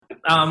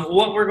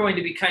what we're going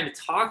to be kind of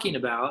talking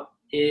about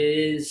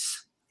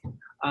is,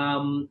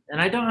 and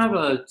I don't have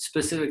a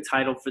specific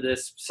title for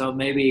this, so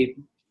maybe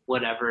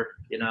whatever,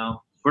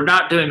 We're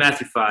not doing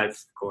Matthew 5, of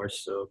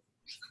course, so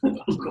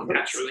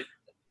naturally.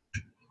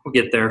 We'll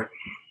get there.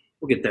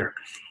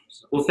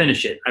 We'll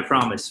finish it. I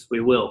promise.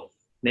 We will.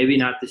 Maybe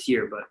not this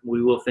year, but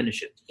we will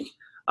finish it.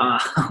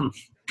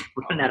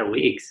 We're running out of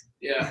weeks.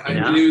 Yeah, I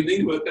didn't even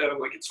think about that. I'm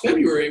like, it's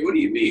February. What do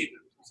you mean?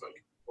 It's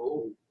like,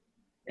 oh.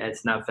 Yeah,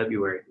 it's not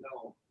February.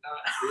 No, not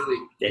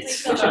really.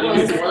 It's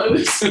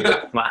close.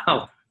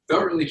 Wow.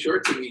 Felt really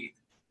short to me.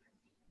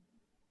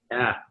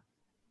 Yeah.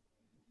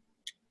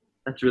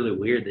 That's really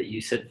weird that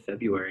you said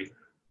February.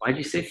 Why'd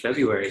you say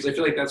February? Because I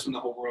feel like that's when the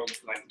whole world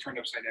turned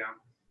upside down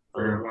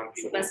for a lot of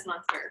It's the people. best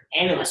month for.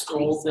 And it was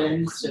cold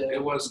then, so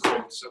It was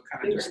cold, so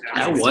kind of just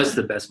That was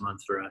the best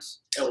month for us.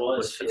 it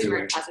was. It's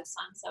very positive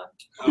sun, so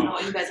I don't know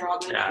what you guys are all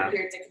doing over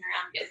here, dicking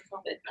around getting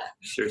COVID, but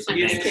Sure. I'm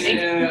just kidding.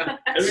 Yeah.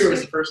 February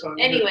was the first one.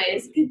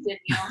 Anyways, continue.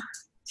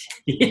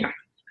 Yeah.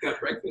 Got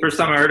breakfast. First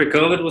time I heard of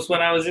COVID was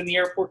when I was in the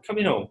airport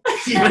coming home.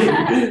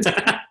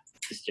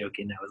 Just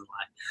joking. That was a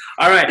lie.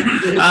 All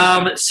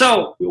right.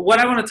 So what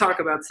I want to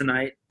talk about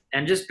tonight,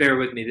 and just bear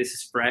with me, this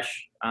is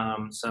fresh.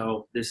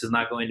 So this is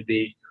not going to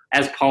be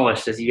as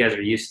polished as you guys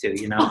are used to,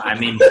 I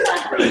mean,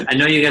 I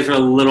know you guys are a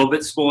little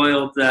bit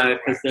spoiled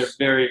because they're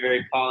very,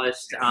 very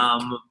polished.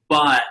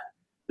 But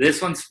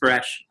this one's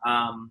fresh.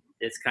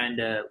 It's kind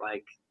of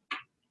like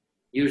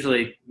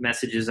usually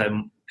messages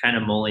I'm kind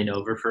of mulling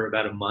over for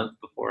about a month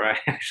before I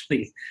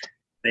actually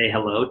say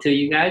hello to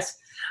you guys.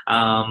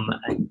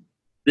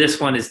 This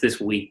one is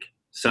this week.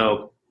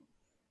 So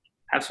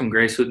have some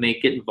grace with me.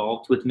 Get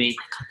involved with me.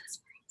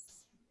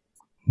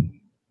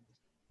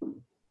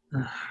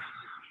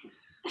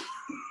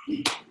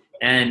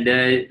 And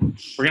we're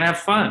going to have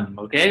fun,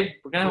 okay?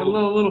 We're going to have a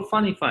little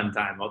funny fun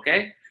time,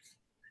 okay?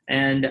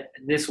 And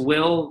this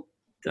will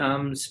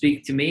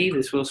speak to me.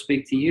 This will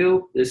speak to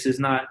you. This is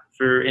not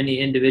for any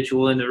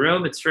individual in the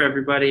room. It's for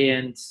everybody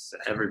and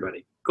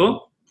everybody.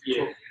 Cool?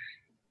 Yeah.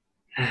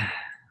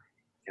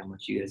 How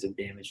much you guys have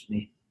damaged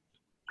me.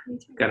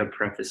 Got to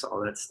preface all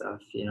that stuff,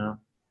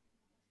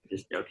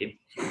 Just joking.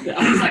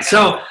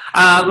 So,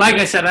 like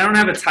I said, I don't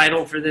have a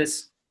title for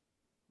this.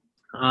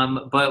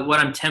 But what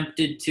I'm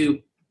tempted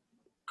to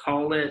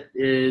call it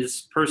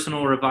is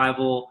personal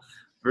revival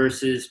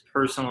versus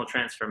personal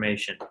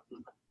transformation.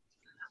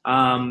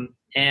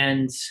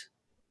 And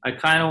I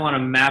kind of want to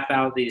map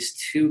out these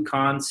two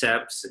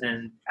concepts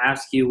and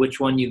ask you which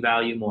one you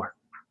value more.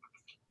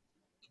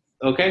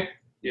 Okay?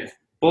 Yeah.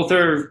 Both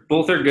are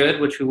good,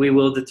 which we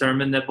will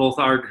determine that both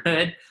are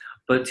good,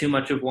 but too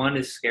much of one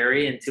is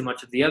scary and too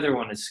much of the other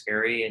one is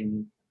scary,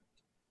 and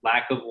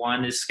lack of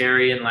one is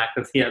scary and lack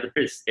of the other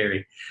is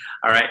scary.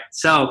 All right.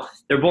 So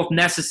they're both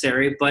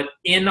necessary, but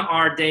in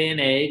our day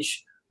and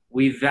age,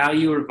 we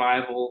value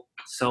revival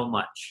so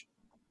much,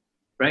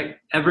 right?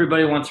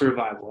 Everybody wants a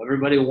revival.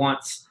 Everybody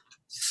wants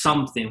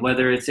something,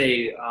 whether it's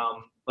a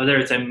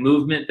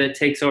movement that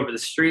takes over the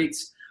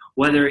streets,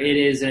 whether it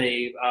is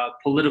a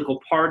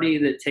political party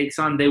that takes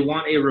on, they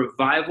want a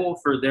revival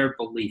for their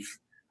belief,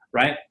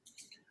 right?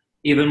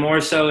 Even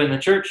more so in the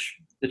church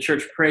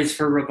prays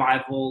for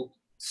revival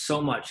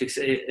so much,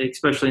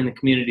 especially in the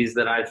communities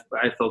that I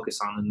focus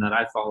on and that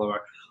I follow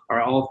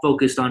are all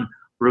focused on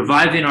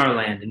reviving our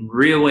land and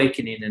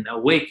reawakening and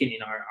awakening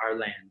our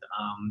land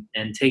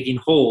and taking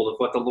hold of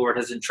what the Lord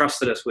has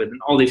entrusted us with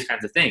and all these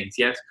kinds of things.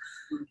 Yes,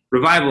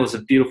 revival is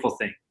a beautiful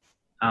thing.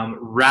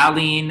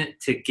 Rallying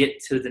to get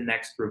to the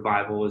next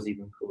revival is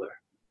even cooler,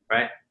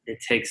 right? It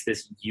takes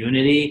this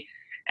unity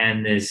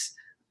and this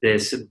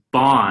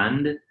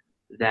bond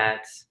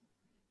that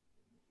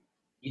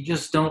you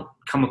just don't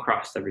come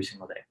across every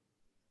single day,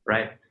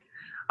 right?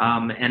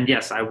 And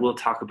yes, I will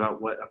talk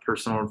about what a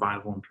personal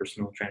revival and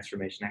personal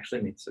transformation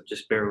actually means. So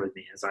just bear with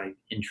me as I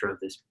intro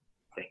this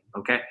thing,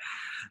 okay?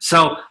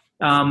 So,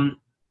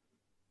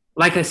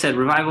 like I said,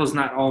 revival is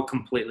not all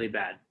completely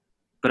bad,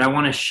 but I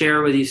want to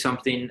share with you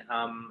something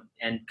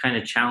and kind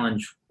of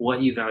challenge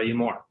what you value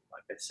more,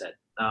 like I said.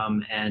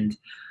 And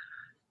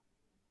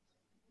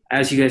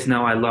as you guys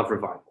know, I love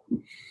revival.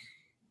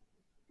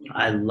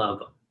 I love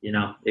them.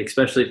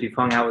 Especially if you've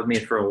hung out with me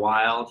for a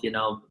while, Blake,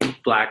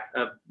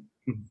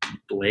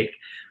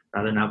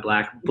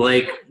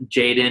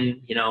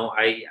 Jaden,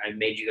 I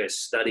made you guys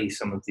study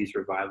some of these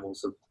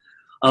revivals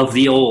of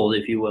the old,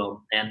 if you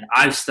will. And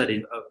I've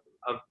studied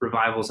of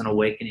revivals and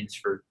awakenings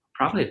for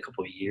probably a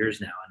couple of years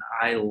now, and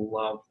I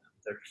love them.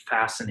 They're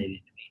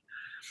fascinating to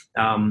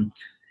me.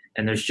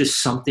 And there's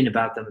just something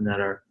about them that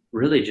are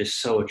really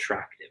just so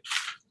attractive,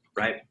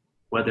 right?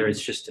 Whether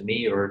it's just to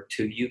me or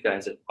to you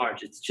guys at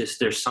large, it's just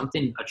there's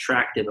something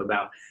attractive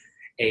about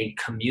a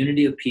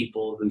community of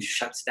people who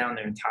shuts down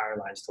their entire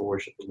lives to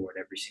worship the Lord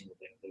every single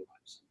day of their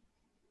lives,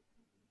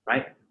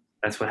 right?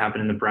 That's what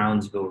happened in the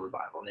Brownsville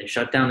revival. They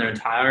shut down their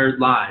entire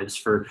lives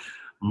for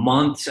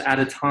months at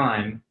a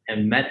time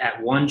and met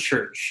at one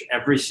church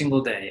every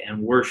single day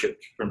and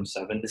worshiped from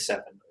 7 to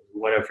 7,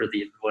 whatever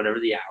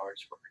the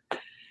hours were.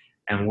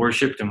 and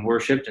worshiped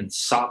and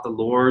sought the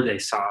Lord. They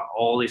saw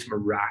all these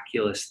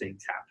miraculous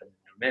things happen in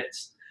their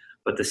midst.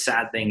 But the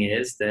sad thing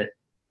is that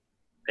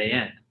they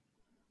end.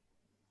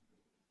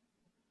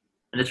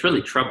 And it's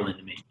really troubling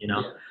to me,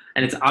 Yeah.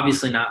 And it's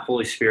obviously not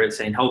Holy Spirit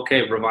saying,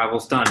 okay,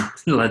 revival's done,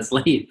 let's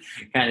leave,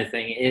 kind of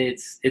thing.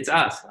 It's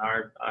us,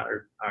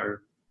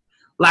 our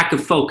lack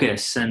of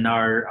focus and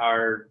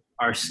our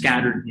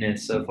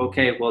scatteredness of,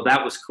 okay, well,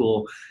 that was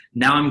cool.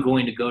 Now I'm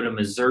going to go to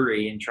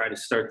Missouri and try to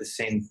start the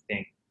same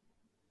thing,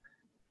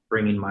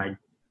 bringing my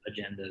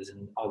agendas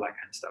and all that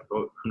kind of stuff. But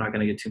I'm not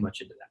going to get too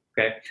much into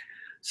that, okay?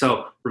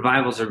 So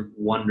revivals are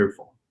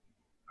wonderful,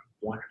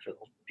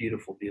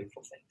 beautiful,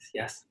 beautiful things.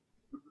 Yes?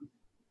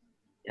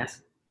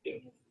 Yes?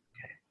 Okay.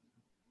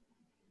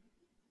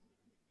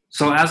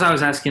 So as I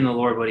was asking the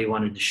Lord what he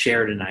wanted to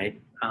share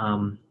tonight,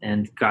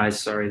 and guys,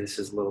 sorry, this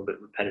is a little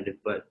bit repetitive,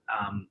 but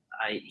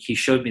he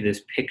showed me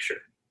this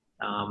picture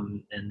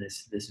and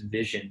this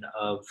vision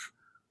of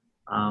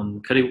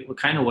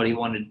kind of what he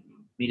wanted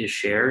me to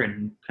share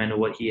and kind of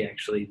what he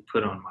actually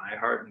put on my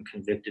heart and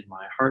convicted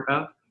my heart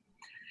of.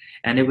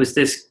 And it was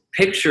this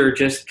picture,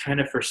 just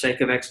kind of for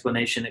sake of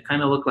explanation, it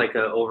kind of looked like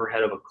an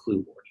overhead of a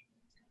clue board.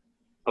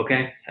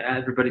 Okay?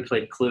 Everybody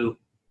played Clue?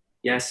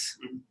 Yes?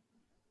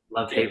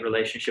 Love-hate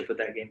relationship with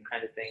that game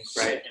kind of thing,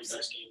 right?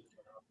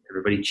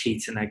 Everybody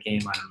cheats in that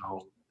game. I don't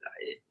know.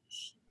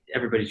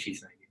 Everybody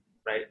cheats in that game,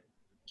 right?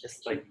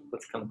 Just like,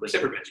 let's come clean.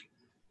 Except for Benji.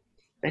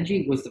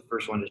 Benji was the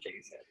first one to shake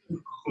his head.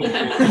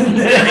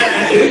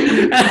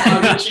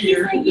 He's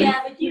like,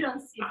 yeah, but you don't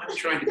see I'm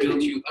trying to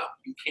build you up.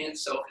 You can't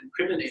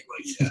self-incriminate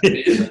like that,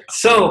 man.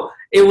 So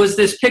it was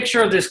this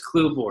picture of this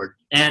clue board,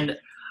 and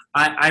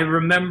I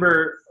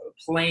remember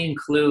playing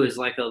Clue as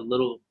a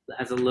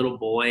little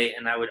boy,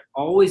 and I would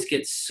always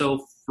get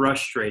so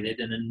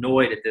frustrated and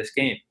annoyed at this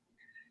game.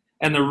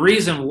 And the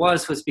reason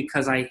was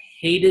because I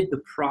hated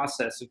the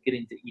process of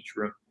getting to each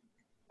room.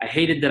 I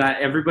hated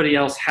that everybody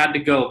else had to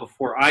go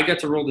before I got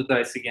to roll the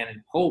dice again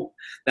and hope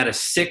that a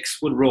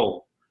 6 would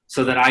roll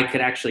so that I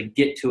could actually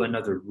get to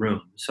another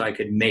room so I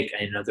could make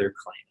another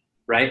claim,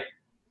 right?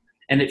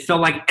 And it felt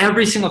like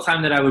every single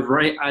time that I would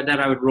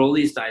roll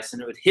these dice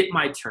and it would hit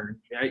my turn,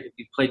 right? If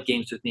you played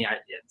games with me, I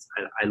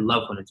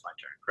love when it's my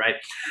turn, right?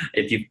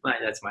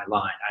 That's my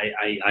line.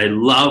 I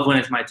love when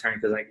it's my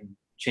turn because I can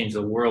change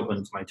the world when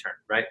it's my turn,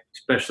 right?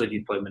 Especially if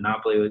you play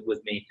Monopoly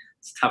with me.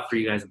 It's tough for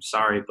you guys. I'm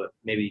sorry, but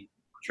maybe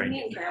train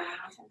you.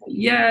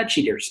 Yeah,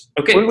 cheaters.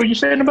 Okay. What were you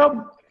saying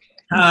about?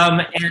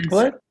 And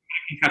What?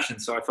 concussion,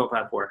 so I felt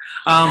bad for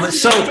her.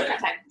 So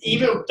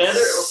Even better.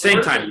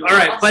 same time. All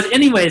right, but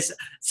anyways,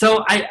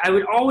 so I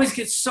would always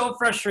get so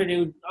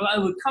frustrated. I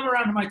would come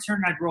around to my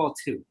turn and I'd roll a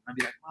 2. I'd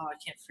be like, oh, I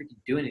can't freaking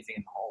do anything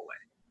in the hallway.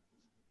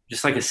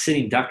 Just like a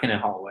sitting duck in a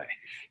hallway,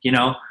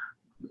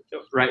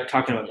 right?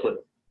 Talking about Clue.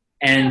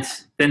 And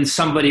then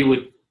somebody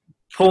would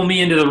pull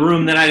me into the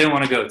room that I didn't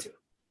want to go to,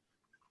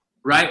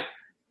 right?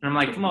 And I'm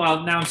like, come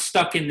on, now I'm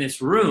stuck in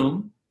this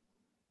room.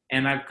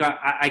 And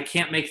I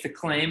can't make the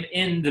claim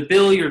in the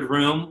billiard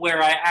room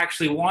where I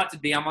actually want to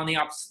be. I'm on the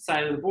opposite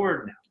side of the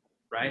board now,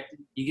 right?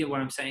 You get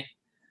what I'm saying?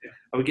 Yeah.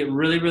 I would get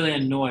really, really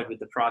annoyed with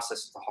the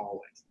process of the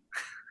hallways,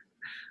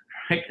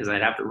 right? Because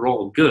I'd have to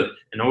roll good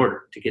in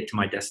order to get to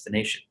my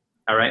destination,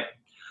 all right?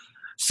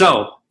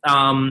 So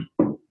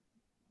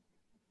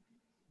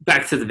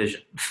back to the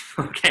vision.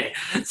 Okay,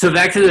 so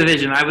back to the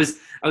vision. I was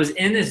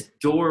in this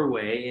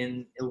doorway,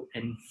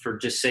 and for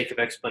just sake of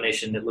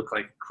explanation, it looked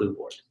like a clue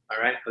board.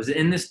 All right, I was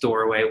in this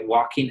doorway,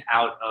 walking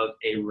out of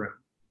a room,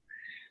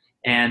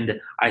 and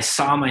I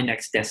saw my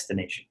next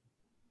destination.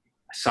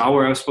 I saw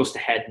where I was supposed to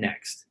head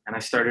next, and I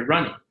started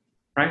running.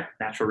 Right,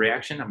 natural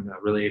reaction. I'm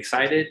really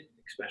excited,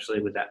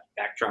 especially with that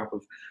backdrop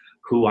of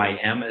who I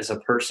am as a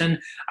person.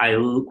 I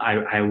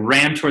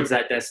ran towards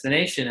that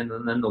destination, and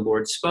then the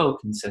Lord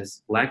spoke and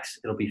says, Lex,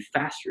 it'll be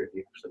faster if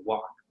you actually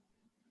walk.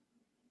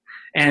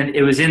 And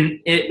it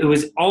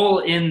was all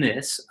in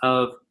this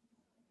of,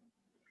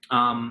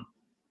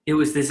 it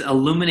was this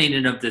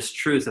illuminated of this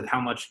truth of how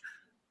much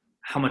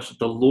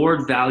the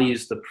Lord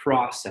values the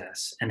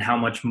process and how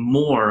much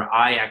more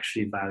I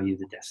actually value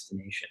the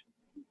destination.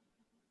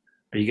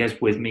 Are you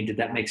guys with me? Did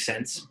that make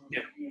sense?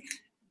 Yeah.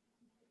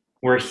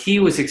 Where he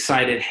was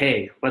excited,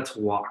 hey, let's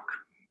walk.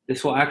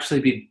 This will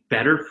actually be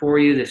better for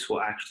you. This will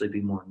actually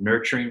be more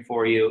nurturing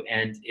for you,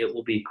 and it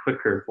will be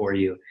quicker for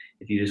you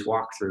if you just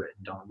walk through it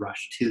and don't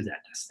rush to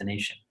that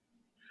destination,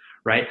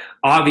 right?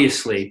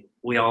 Obviously,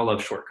 we all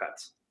love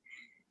shortcuts.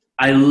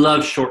 I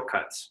love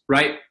shortcuts,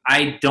 right?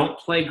 I don't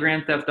play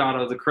Grand Theft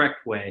Auto the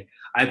correct way.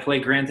 I play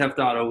Grand Theft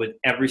Auto with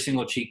every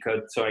single cheat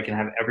code so I can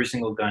have every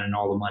single gun and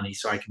all the money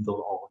so I can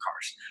build all the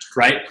cars,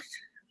 right?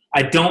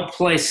 I don't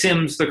play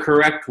Sims the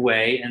correct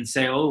way and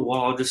say, oh,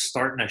 well, I'll just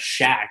start in a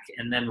shack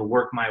and then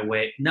work my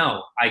way.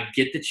 No, I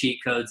get the cheat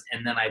codes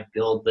and then I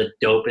build the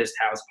dopest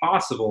house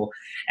possible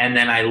and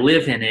then I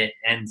live in it.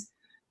 And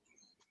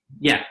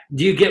yeah,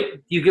 do you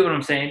get what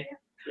I'm saying?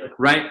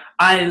 Right?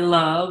 I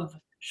love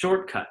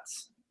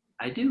shortcuts.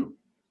 I do,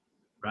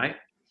 right?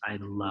 I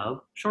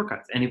love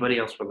shortcuts. Anybody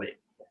else relate?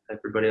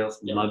 Everybody else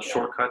loves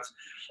shortcuts,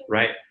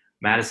 right?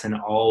 Madison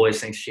always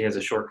thinks she has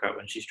a shortcut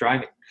when she's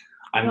driving.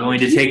 I'm Well, going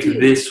to you take do.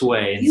 this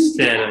way You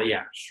instead do. of,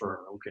 yeah,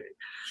 sure, okay.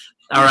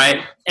 All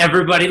right.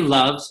 Everybody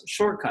loves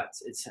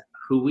shortcuts. It's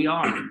who we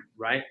are,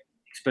 right?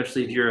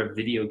 Especially if you're a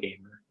video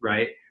gamer,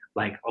 right?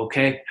 Like,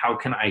 okay, how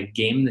can I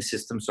game the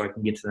system so I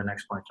can get to the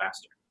next point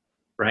faster,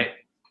 right?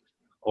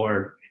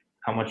 Or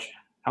how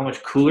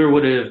much cooler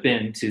would it have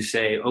been to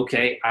say,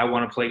 okay, I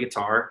want to play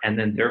guitar, and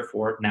then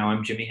therefore now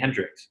I'm Jimi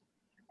Hendrix,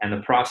 and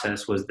the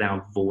process was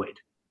now void,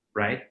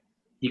 right?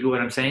 You get what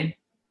I'm saying?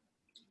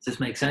 Does this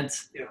make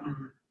sense? Yeah.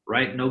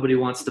 Right? Nobody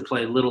wants to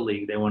play Little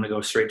League. They want to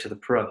go straight to the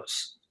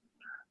pros.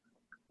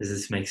 Does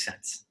this make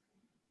sense?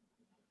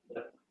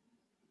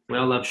 We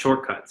all love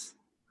shortcuts,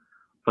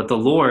 but the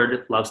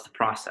Lord loves the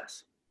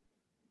process.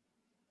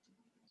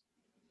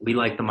 We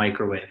like the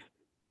microwave.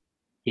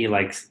 He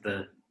likes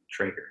the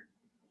Traeger.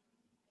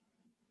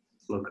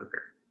 Slow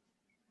cooker.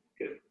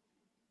 Good.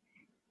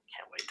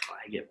 Can't wait till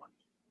I get one.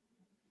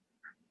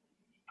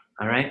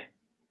 All right?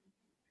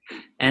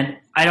 And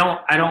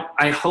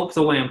I hope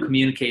the way I'm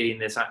communicating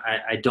this,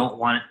 I don't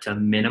want it to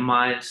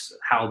minimize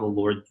how the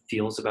Lord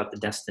feels about the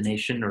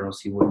destination, or else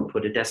he wouldn't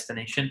put a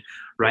destination,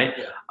 right?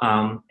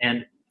 Yeah.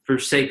 And for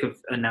sake of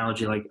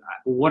analogy, like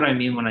what I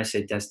mean when I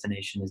say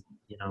destination is,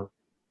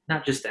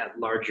 not just that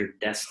larger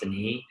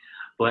destiny,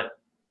 but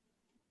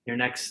your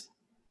next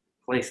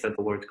place that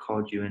the Lord's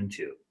called you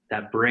into,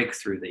 that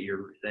breakthrough that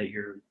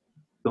you're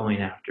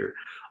going after,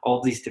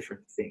 all these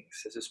different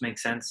things. Does this make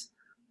sense?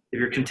 If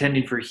you're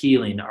contending for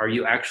healing, are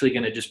you actually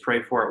going to just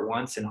pray for it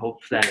once and hope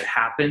that it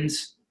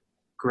happens?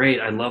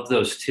 Great, I love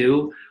those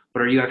too.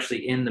 But are you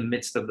actually in the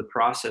midst of the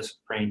process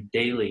of praying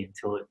daily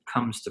until it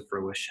comes to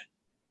fruition?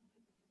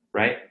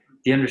 Right?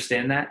 Do you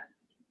understand that?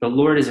 The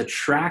Lord is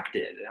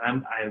attracted,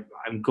 and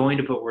I'm going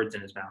to put words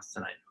in his mouth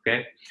tonight,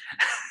 okay?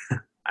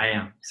 I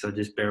am, so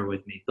just bear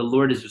with me. The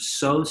Lord is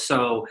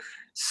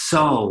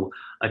so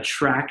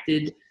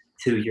attracted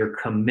to your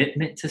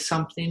commitment to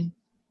something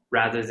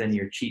rather than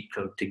your cheat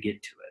code to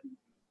get to it.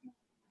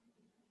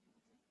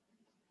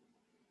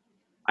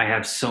 I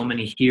have so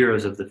many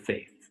heroes of the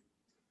faith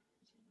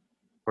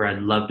where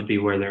I'd love to be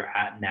where they're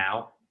at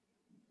now,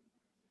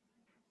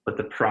 but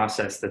the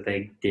process that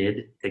they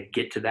did to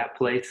get to that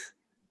place,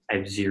 I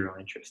have zero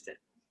interest in.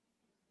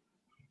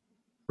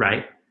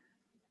 Right?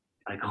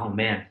 Like, oh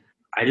man,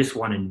 I just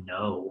want to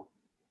know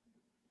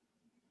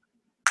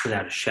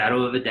without a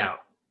shadow of a doubt,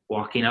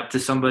 walking up to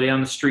somebody on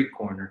the street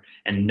corner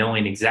and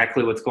knowing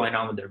exactly what's going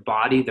on with their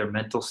body, their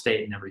mental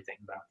state, and everything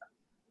about them.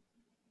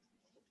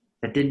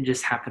 That didn't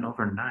just happen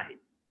overnight.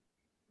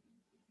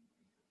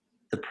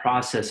 The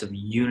process of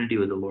unity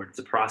with the Lord. It's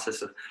a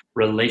process of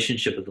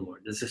relationship with the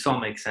Lord. Does this all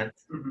make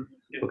sense? Mm-hmm.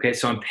 Yeah. Okay,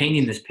 so I'm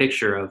painting this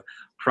picture of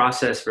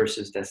process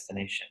versus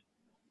destination.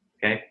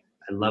 Okay,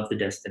 I love the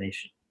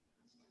destination.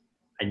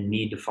 I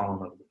need to fall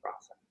in love with the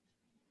process.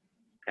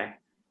 Okay,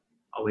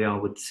 are we all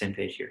with the same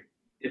page here?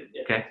 Yeah.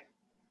 Okay.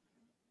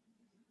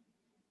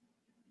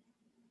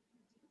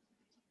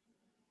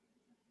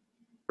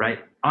 Right?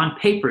 On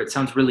paper, it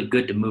sounds really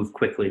good to move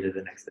quickly to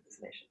the next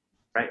destination.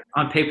 Right?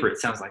 On paper, it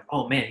sounds like,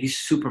 oh man, he's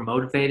super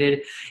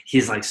motivated.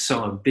 He's like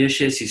so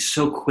ambitious. He's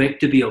so quick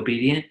to be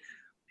obedient.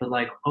 But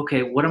like,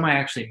 okay, what am I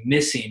actually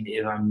missing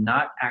if I'm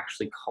not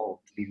actually called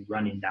to be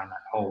running down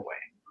that hallway?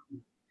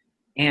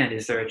 And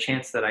is there a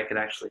chance that I could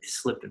actually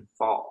slip and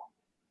fall?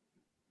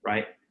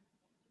 Right?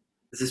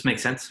 Does this make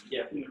sense?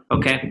 Yeah.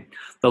 Okay.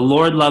 The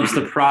Lord loves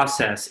the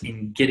process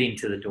in getting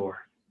to the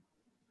door.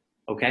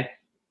 Okay?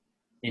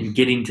 In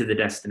getting to the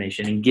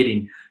destination, in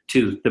getting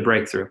to the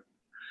breakthrough.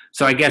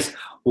 So I guess,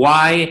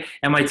 why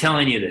am I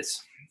telling you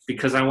this?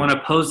 Because I want to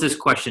pose this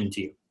question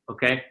to you.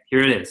 Okay? Here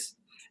it is.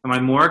 Am I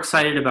more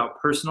excited about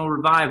personal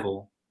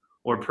revival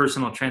or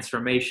personal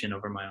transformation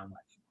over my own life?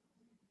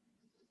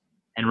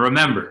 And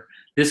remember,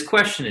 this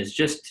question is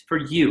just for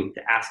you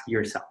to ask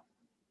yourself.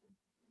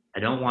 I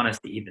don't want us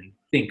to even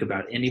think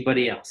about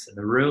anybody else in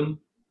the room,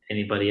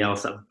 anybody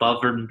else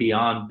above and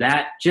beyond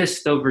that,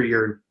 just over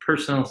your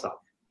personal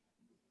self.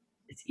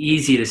 It's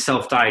easy to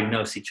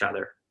self-diagnose each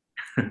other,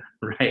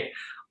 right?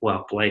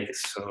 Well, Blake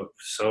is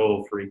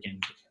so freaking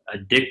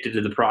addicted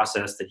to the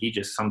process that he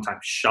just sometimes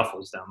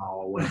shuffles down the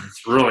hallway.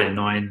 It's really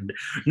annoying.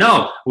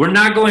 No, we're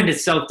not going to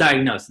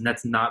self-diagnose, and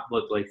that's not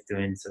what Blake's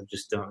doing, so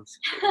just don't.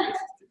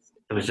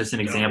 It was just an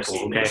example,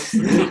 okay?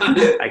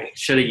 I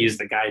should have used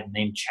the guy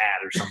named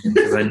Chad or something,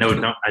 because I don't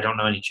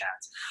know any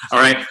Chads. All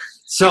right,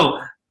 so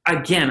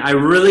again, I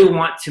really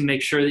want to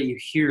make sure that you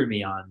hear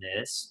me on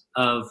this.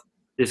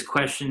 This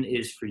question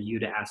is for you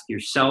to ask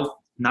yourself,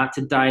 not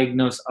to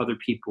diagnose other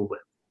people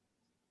with.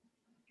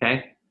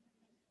 Okay?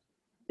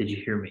 Did you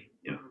hear me?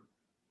 Yeah.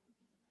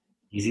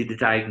 Easy to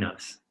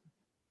diagnose,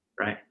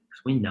 right?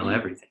 Because we know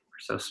everything. We're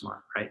so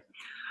smart, right?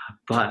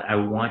 But I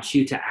want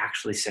you to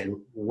actually say,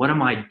 what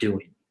am I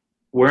doing?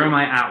 Where am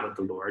I at with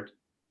the Lord?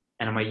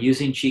 And am I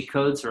using cheat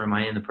codes, or am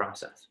I in the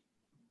process?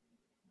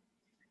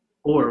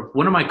 Or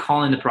what am I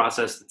calling the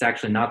process that's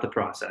actually not the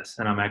process,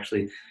 and I'm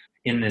actually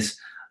in this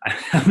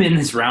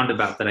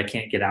roundabout that I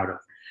can't get out of.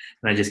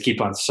 And I just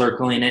keep on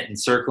circling it and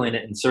circling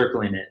it and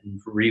circling it and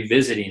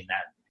revisiting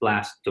that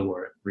last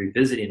door,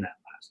 revisiting that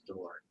last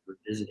door,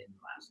 revisiting the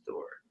last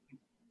door,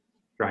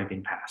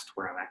 driving past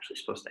where I'm actually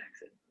supposed to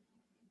exit.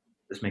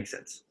 This makes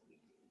sense.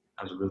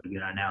 That was a really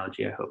good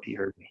analogy. I hope you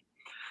heard me.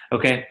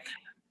 Okay.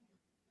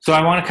 So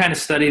I want to kind of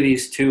study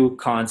these two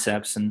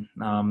concepts and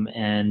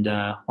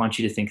want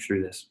you to think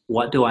through this.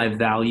 What do I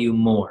value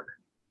more?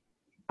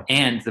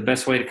 And the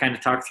best way to kind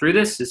of talk through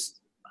this is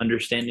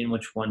understanding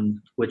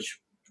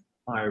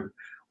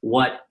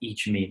what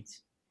each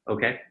means.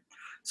 Okay.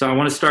 So I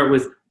want to start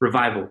with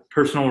revival,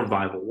 personal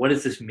revival. What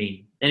does this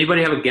mean?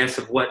 Anybody have a guess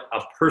of what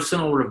a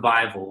personal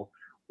revival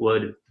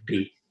would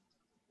be?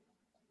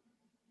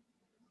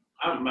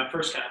 My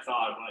first kind of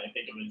thought when I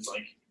think of it is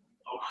like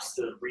almost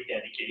the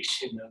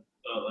rededication of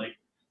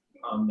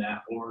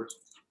that, or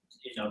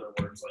in other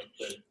words, like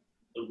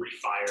the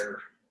refire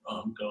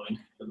going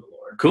for the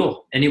Lord.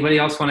 Cool. Anybody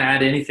else want to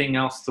add anything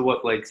else to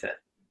what Blake said?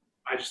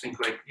 I just think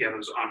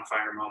those on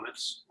fire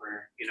moments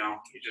where, you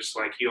just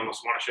you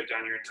almost want to shut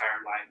down your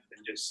entire life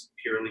and just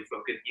purely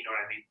focus, you know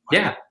what I mean?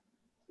 Yeah.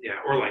 Yeah.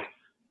 Or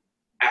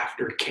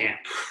after camp.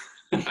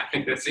 I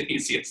think that's the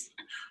easiest.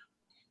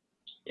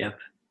 Yep.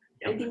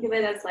 I think of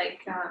it as the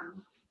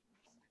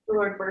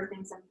Lord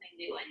birthing something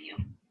new in you.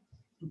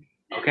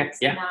 And Okay, it's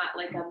yeah. not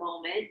like a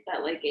moment,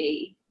 but like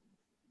a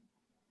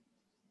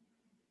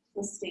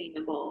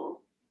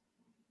sustainable,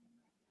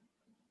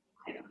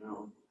 I don't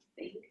know,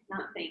 thing.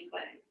 Not thing,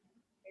 but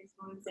I just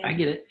want to say. I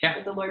get it. Yeah,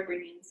 But the Lord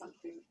bringing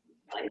something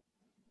to life.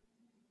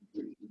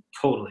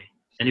 totally.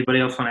 Anybody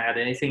else want to add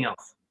anything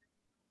else?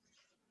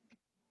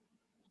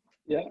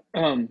 Yeah.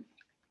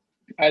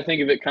 I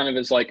think of it kind of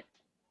as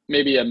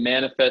maybe a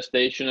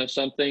manifestation of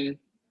something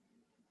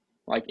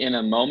in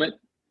a moment.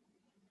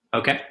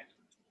 Okay.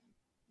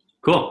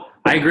 Cool.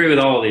 I agree with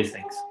all of these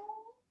things,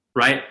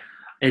 right?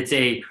 It's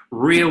a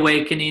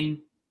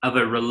reawakening of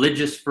a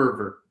religious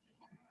fervor,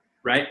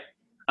 right?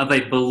 Of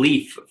a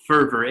belief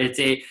fervor.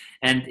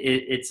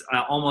 It's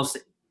almost,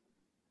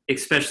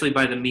 especially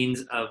by the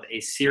means of a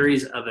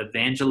series of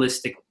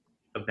evangelistic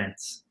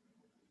events.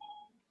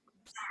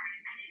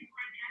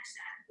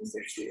 Is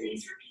it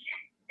serious?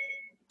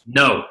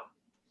 No.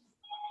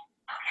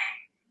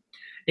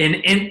 In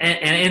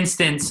an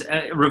instance,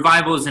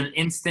 revival is an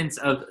instance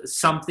of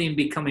something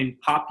becoming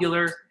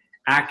popular,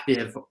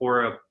 active,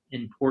 or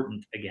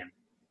important again.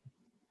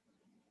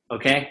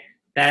 Okay?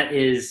 That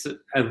is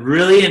a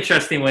really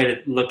interesting way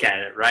to look at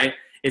it, right?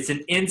 It's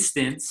an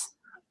instance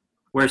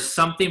where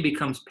something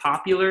becomes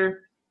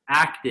popular,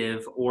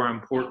 active, or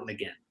important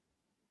again.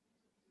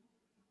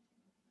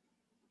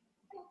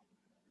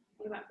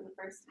 What about for the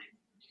first time?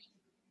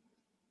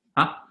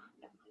 Huh?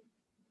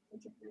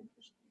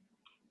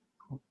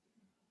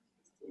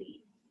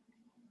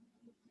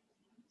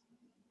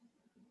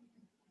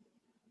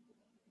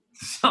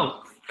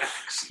 So,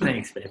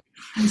 thanks, babe.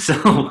 So,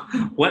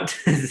 what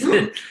does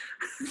it?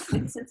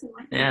 Makes sense in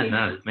my Yeah, thinking.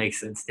 no, it makes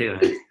sense too.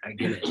 I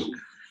get it.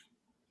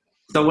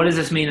 So, what does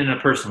this mean in a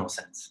personal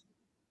sense?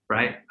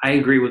 Right? I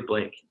agree with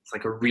Blake. It's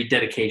like a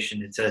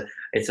rededication. It's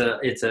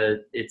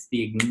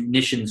the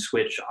ignition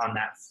switch on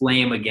that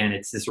flame again.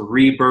 It's this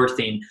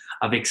rebirthing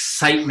of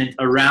excitement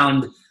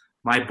around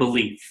my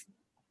belief.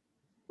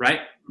 Right?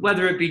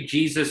 Whether it be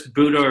Jesus,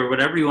 Buddha, or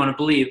whatever you want to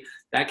believe,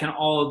 that can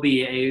all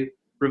be a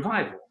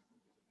revival.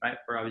 Right?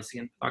 We're obviously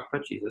going to talk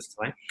about Jesus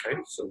tonight. Okay?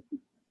 So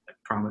I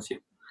promise you.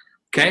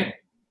 Okay?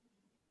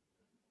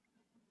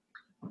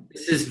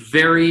 This is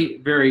very,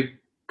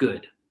 very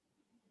good.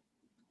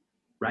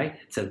 Right?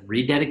 It's a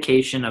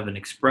rededication of an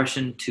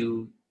expression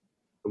to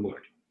the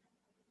Lord.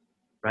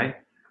 Right?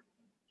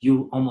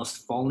 You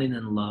almost falling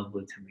in love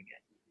with him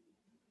again.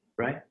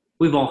 Right?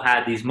 We've all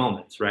had these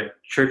moments, right?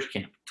 Church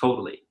camp,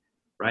 totally.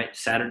 Right?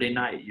 Saturday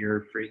night,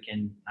 you're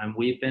freaking, I'm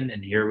weeping,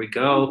 and here we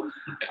go.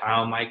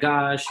 Oh my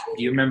gosh.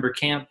 Do you remember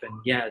camp? And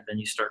yeah, then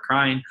you start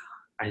crying.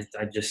 I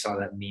just saw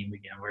that meme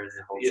again. Where is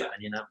the whole sign?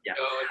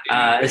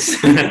 Yeah.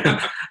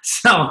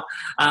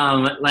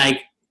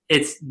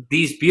 It's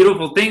these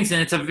beautiful things,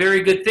 and it's a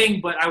very good thing,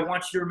 but I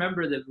want you to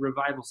remember that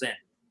revivals end.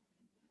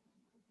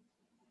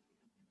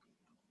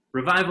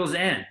 Revivals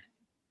end.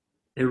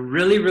 They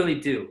really, really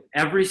do.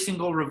 Every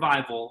single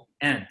revival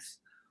ends.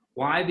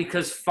 Why?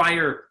 Because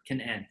fire can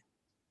end.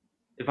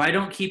 If I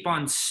don't keep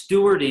on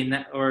stewarding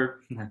that,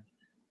 or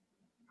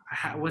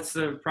what's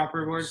the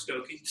proper word?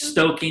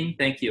 Stoking,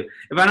 thank you.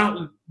 If I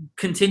don't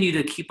continue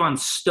to keep on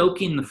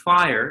stoking the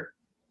fire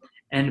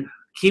and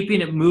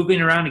keeping it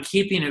moving around and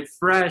keeping it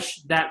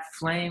fresh, that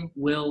flame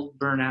will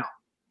burn out.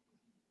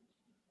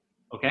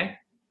 Okay?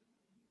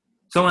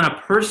 So in a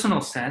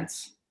personal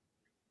sense,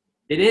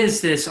 it is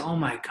this, oh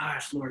my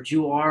gosh, Lord,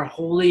 you are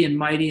holy and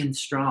mighty and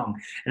strong,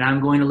 and I'm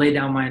going to lay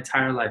down my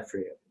entire life for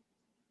you.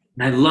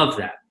 And I love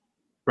that,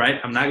 right?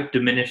 I'm not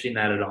diminishing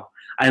that at all.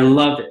 I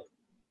love it.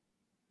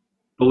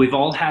 But we've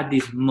all had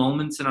these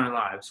moments in our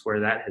lives where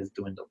that has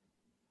dwindled.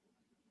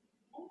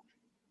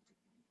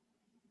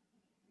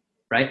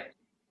 Right?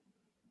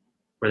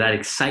 Where that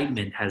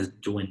excitement has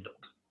dwindled.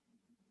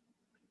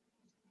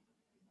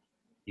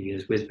 You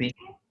guys with me?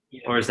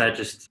 Or is that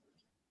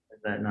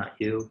not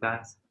you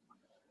guys?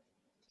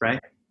 Right?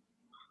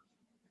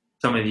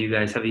 Some of you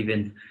guys have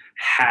even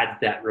had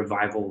that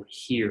revival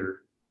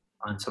here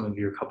on some of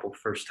your couple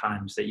first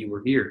times that you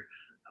were here.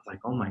 I was like,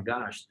 oh my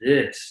gosh,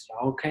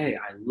 okay,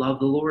 I love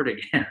the Lord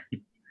again,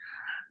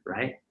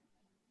 right?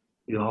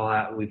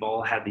 We've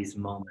all had these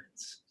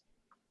moments.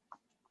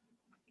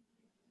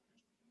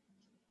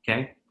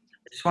 Okay,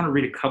 I just want to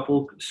read a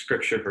couple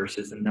scripture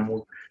verses, and then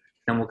we'll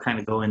kind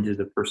of go into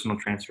the personal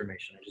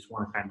transformation. I just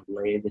want to kind of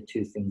lay the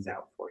two things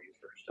out for you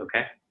first,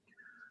 okay?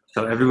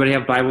 So everybody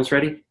have Bibles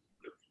ready?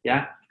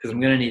 Yeah, because I'm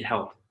going to need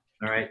help.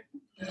 All right.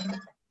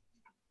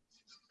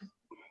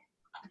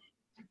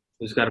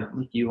 Who's got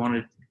you want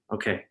to?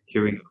 Okay,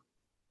 here we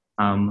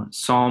go.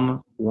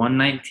 Psalm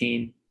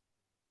 119,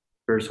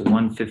 verse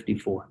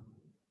 154.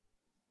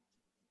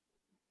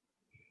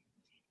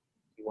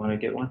 You want to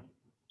get one?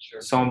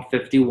 Sure. Psalm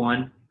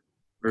 51,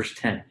 verse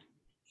 10.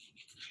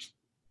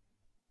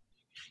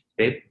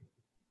 Babe?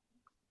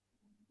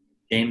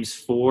 James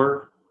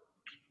 4,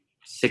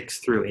 6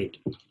 through 8.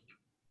 And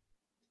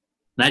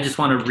I just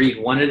want to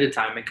read one at a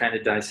time and kind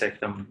of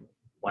dissect them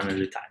one at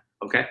a time,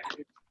 okay?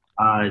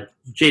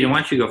 Jaden, why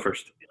don't you go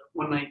first?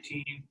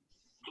 119.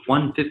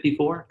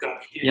 154?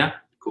 Got it. Yeah?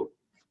 Cool.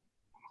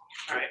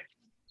 All right.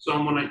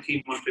 Psalm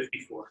 119,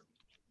 154.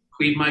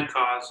 Plead my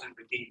cause and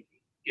redeem me.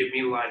 Give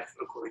me life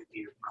according to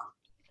your promise.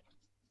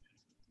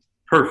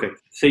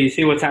 Perfect. So you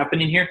see what's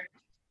happening here?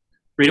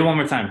 Read it one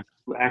more time.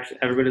 Actually,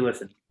 everybody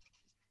listen.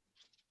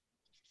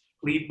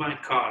 Plead my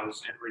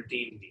cause and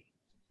redeem me.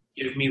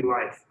 Give me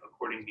life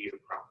according to your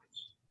promise.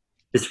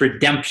 This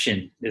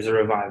redemption is a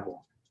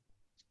revival.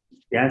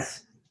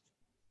 Yes?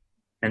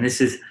 And this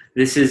is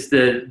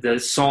the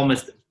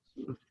psalmist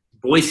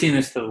voicing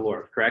this to the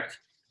Lord, correct?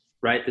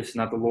 Right? This is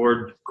not the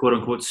Lord, quote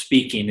unquote,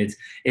 speaking.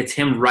 It's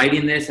him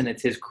writing this, and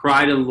it's his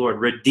cry to the Lord,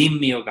 redeem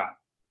me, O God.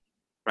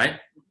 Right?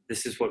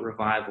 This is what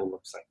revival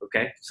looks like,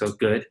 okay? So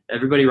good.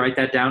 Everybody write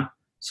that down.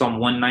 Psalm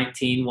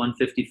 119,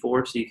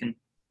 154, so you can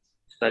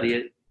study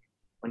it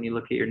when you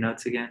look at your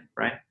notes again,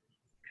 right?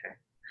 Okay.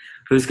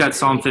 Who's got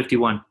Psalm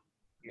 51?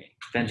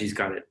 Benji's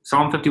got it.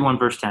 Psalm 51,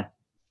 verse 10.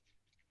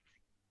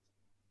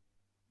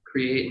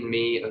 Create in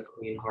me a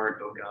clean heart,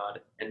 O God,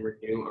 and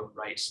renew a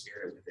right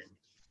spirit within me.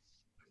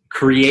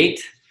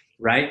 Create,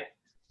 right?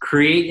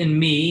 Create in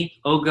me,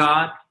 O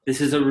God.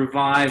 This is a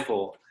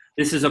revival.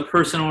 This is a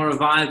personal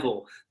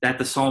revival that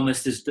the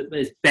psalmist is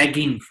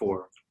begging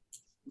for.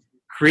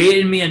 Create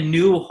in me a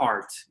new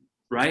heart,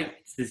 right?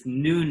 It's this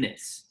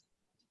newness.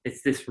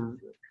 It's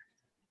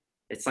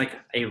like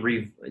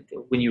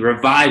when you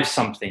revive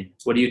something,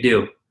 what do?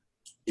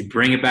 You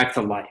bring it back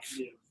to life.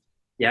 Yeah.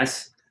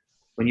 Yes?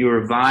 When you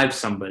revive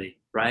somebody,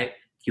 right?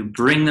 You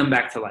bring them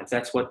back to life.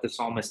 That's what the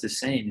psalmist is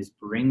saying, is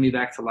bring me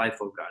back to life,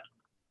 O God.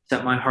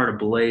 Set my heart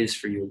ablaze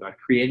for you, O God.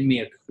 Create in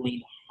me a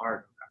clean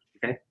heart, O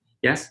God. Okay?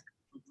 Yes?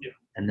 Yeah.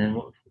 And then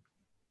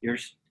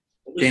yours?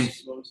 What was-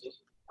 James. what was this?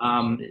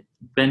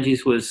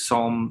 Benji's was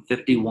Psalm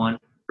 51,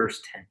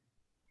 verse 10.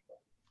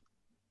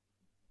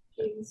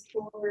 James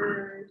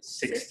 4,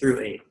 6 through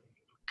 8.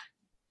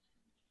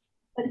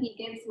 But he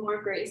gives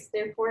more grace.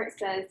 Therefore it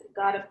says,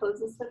 God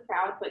opposes the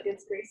proud, but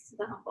gives grace to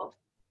the humble.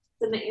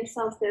 Submit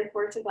yourselves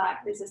therefore to God.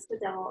 Resist the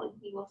devil, and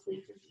he will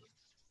flee from you.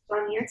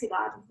 Draw near to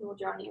God, and he will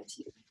draw near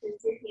to you.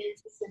 Cleanse your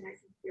hands, you sinners,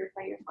 and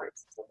purify your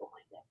hearts,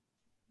 double-minded.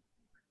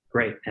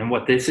 Great. And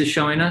what this is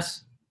showing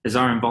us is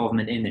our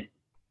involvement in it.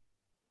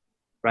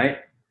 Right?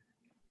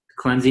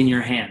 Cleansing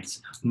your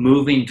hands,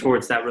 moving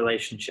towards that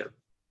relationship.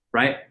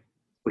 Right?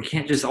 We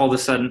can't just all of a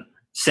sudden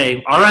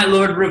say, all right,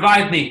 Lord,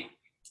 revive me.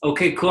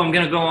 Okay, cool, I'm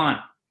going to go on.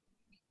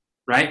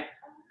 Right?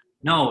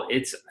 No,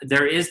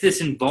 there is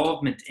this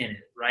involvement in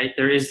it, right?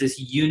 There is this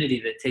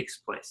unity that takes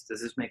place. Does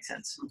this make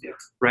sense? Yeah.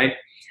 Right?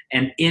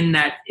 And in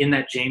that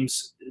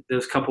James,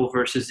 those couple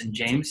verses in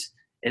James,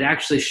 it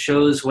actually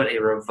shows what a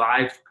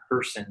revived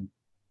person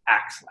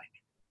acts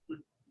like.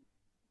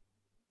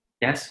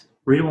 Yes?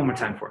 Read it one more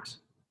time for us.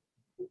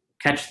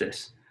 Catch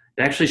this.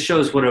 It actually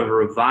shows what a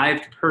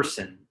revived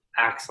person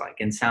acts like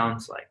and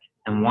sounds like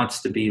and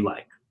wants to be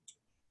like.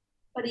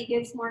 But he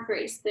gives more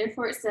grace.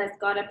 Therefore it says,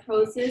 God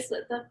opposes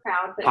the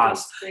proud, but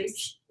Pause. gives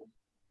grace.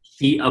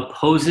 He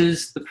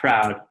opposes the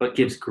proud, but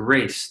gives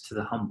grace to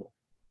the humble.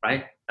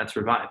 Right? That's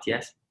revived,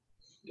 yes?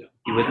 Yeah.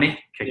 You with me?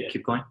 Okay, Yeah.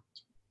 keep going.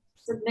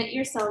 Submit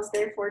yourselves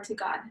therefore to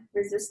God.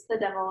 Resist the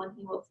devil, and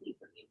he will flee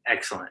from you.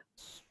 Excellent.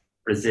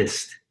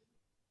 Resist.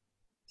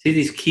 See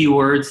these key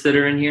words that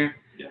are in here?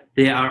 Yeah.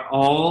 They are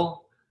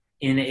all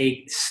in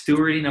a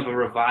stewarding of a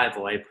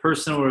revival, a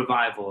personal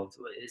revival.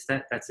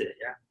 That's it,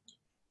 yeah?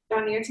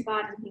 Draw near to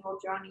God, and he will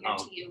draw near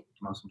Oh. to you.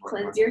 Most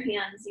important Cleanse part.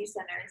 your hands, you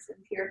sinners,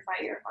 and purify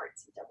your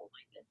hearts, you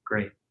double-minded.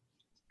 Great.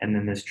 And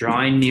then this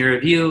drawing near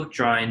of you,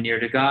 drawing near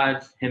to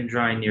God, him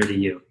drawing near to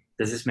you.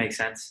 Does this make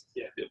sense?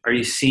 Yeah. Are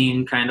you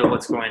seeing kind of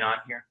what's going on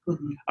here?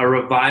 Mhm. A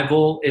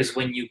revival is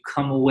when you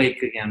come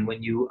awake again,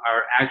 when you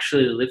are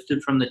actually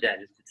lifted from the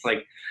dead. It's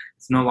like,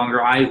 it's no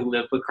longer I who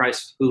live, but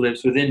Christ who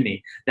lives within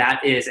me.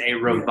 That is a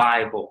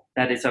revival.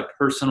 That is a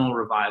personal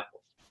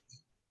revival.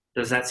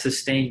 Does that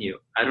sustain you?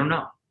 I don't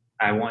know.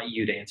 I want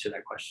you to answer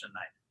that question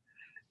tonight.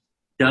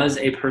 Does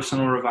a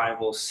personal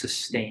revival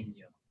sustain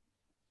you?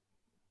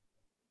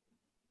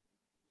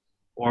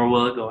 or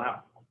will it go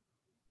out?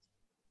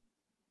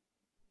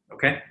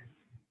 Okay.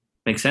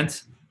 Make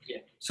sense? Yeah.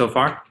 So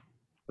far?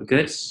 We're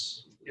good?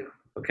 Yeah.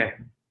 Okay.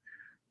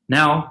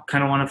 Now,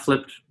 kind of want to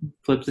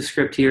flip the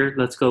script here.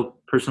 Let's go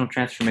personal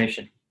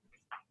transformation.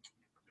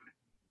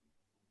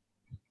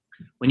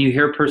 When you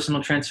hear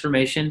personal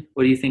transformation,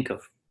 what do you think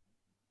of?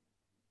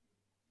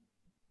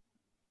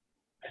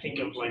 I think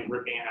of like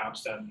ripping a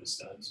house down to the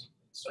studs,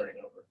 starting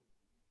over.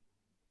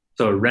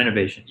 So a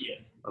renovation. Yeah.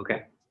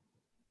 Okay.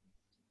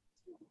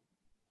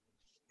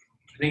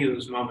 I think of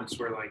those moments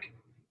where, like,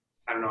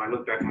 I don't know, I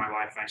look back in my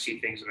life and I see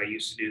things that I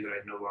used to do that I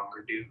no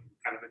longer do,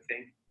 kind of a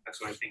thing.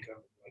 That's what I think of.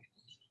 Like,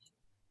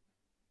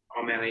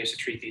 oh man, I used to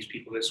treat these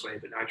people this way,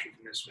 but now I treat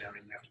them this way. I don't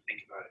even have to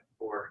think about it.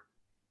 Or,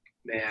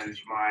 man,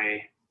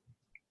 my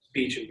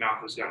speech and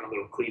mouth has gotten a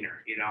little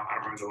cleaner. You know, I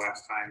don't remember the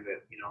last time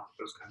that, you know,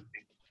 those kind of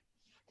things.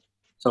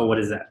 So what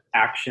is that?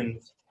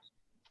 Actions,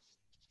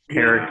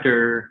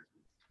 character,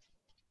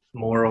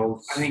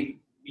 morals. I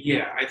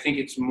think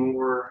it's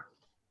more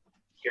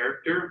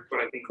character, but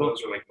I think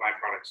those are like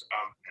byproducts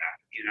of that,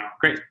 you know.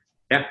 Great.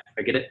 Yeah,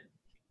 I get it.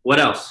 What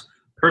else?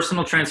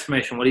 Personal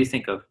transformation. What do you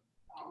think of?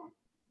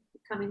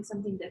 Becoming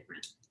something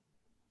different.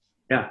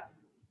 Yeah.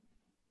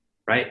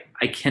 Right?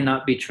 I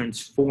cannot be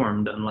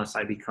transformed unless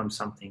I become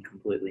something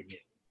completely new.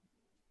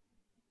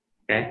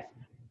 Okay?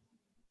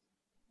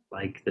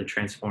 Like the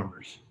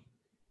Transformers.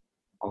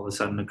 All of a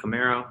sudden a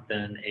Camaro,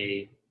 then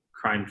a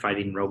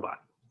crime-fighting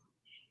robot.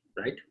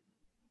 Right?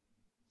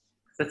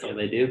 That's all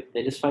they do.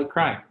 They just fight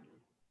crime.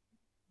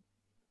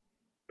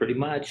 Pretty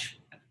much.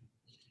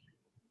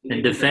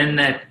 And defend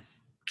that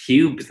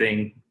cube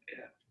thing.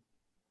 Yeah.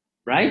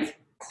 Right?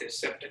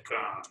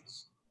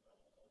 Decepticons.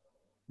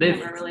 They've,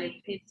 Never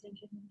really paid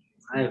attention.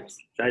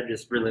 I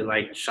just really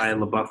like Shia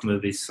LaBeouf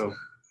movies, so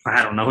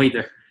I don't know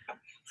either.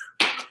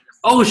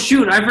 Oh,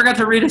 shoot. I forgot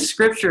to read a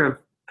scripture of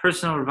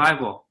personal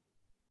revival.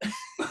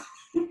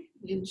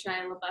 And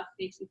Shia LaBeouf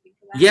makes you think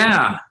of that.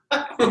 Yeah.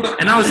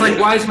 And I was like,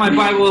 why is my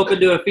Bible open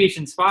to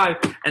Ephesians 5?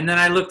 And then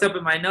I looked up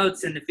at my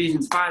notes in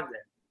Ephesians 5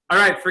 there. All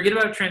right, forget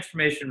about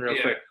transformation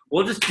real quick.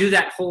 We'll just do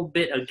that whole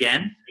bit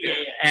again,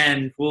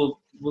 and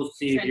we'll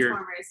see if you're...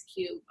 Transformers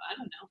Cube. I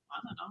don't know.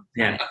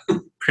 Yeah,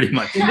 pretty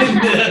much. Oh,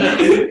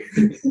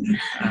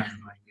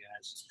 my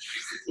gosh.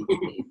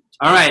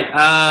 All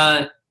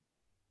right,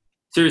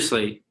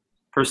 seriously,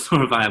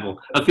 personal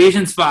revival.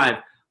 Ephesians 5,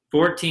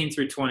 14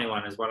 through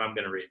 21 is what I'm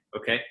going to read,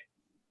 okay?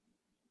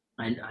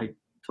 I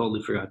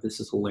totally forgot. This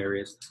is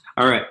hilarious.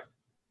 All right.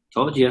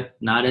 Told you,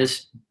 not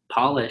as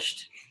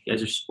polished. You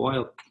guys are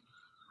spoiled.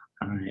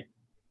 All right.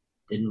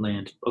 Didn't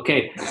land.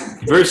 Okay.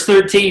 Verse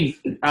 13.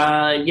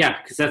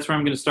 Yeah, because that's where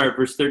I'm going to start.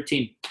 Verse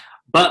 13.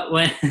 But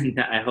when,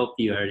 I hope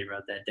you already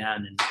wrote that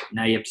down, and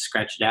now you have to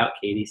scratch it out,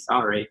 Katie.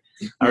 Sorry.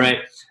 All right.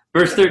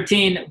 Verse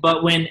 13.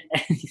 But when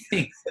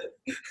anything,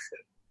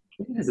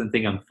 Katie doesn't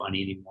think I'm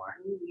funny anymore.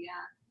 Ooh, yeah.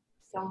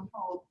 Stone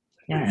cold.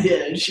 Yeah.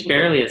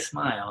 Barely a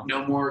smile.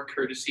 No more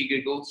courtesy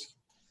giggles.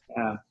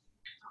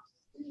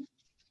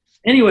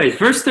 Anyways,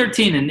 verse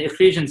 13 in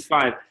Ephesians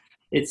 5,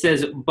 it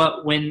says,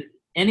 but when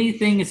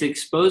anything is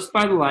exposed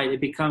by the light,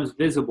 it becomes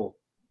visible.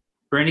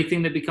 For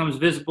anything that becomes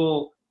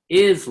visible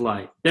is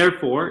light.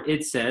 Therefore,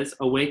 it says,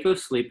 awake, O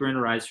sleeper, and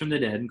arise from the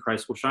dead, and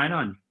Christ will shine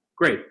on you.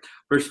 Great.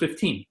 Verse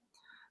 15,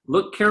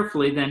 look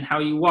carefully then how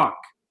you walk,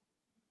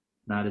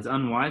 not as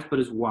unwise, but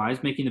as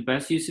wise, making the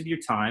best use of your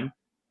time,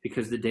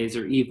 because the days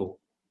are evil.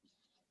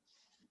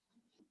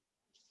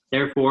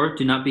 Therefore,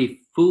 do not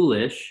be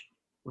foolish.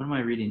 What am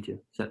I reading to?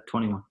 Is that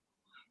 21?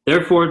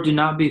 Therefore, do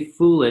not be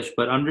foolish,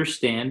 but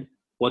understand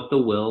what the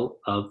will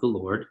of the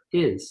Lord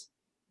is.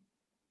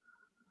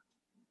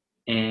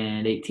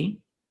 And 18,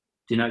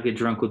 do not get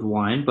drunk with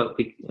wine, but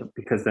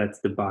because that's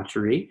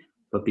debauchery,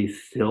 but be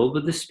filled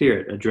with the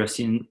Spirit,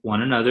 addressing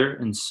one another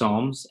in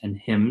psalms and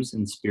hymns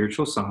and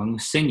spiritual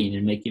songs, singing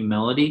and making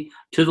melody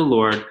to the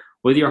Lord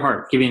with your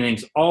heart, giving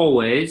thanks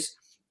always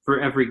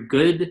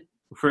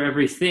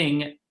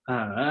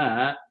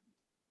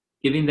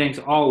giving thanks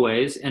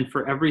always and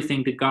for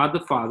everything to God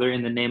the Father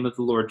in the name of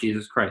the Lord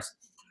Jesus Christ,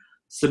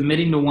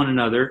 submitting to one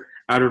another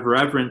out of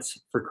reverence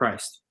for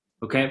Christ.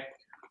 Okay?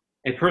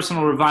 A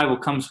personal revival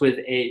comes with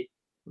a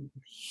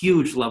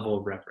huge level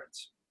of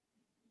reverence.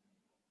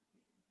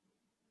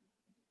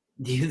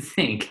 Do you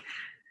think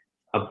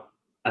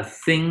a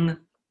thing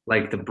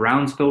like the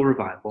Brownsville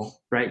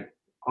revival, right?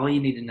 All you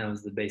need to know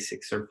is the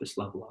basic surface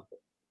level of it.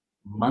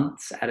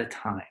 Months at a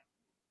time.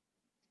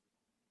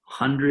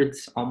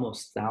 Hundreds,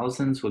 almost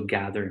thousands would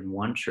gather in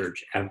one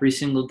church every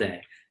single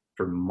day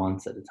for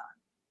months at a time.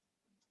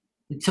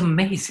 It's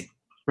amazing,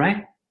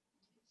 right?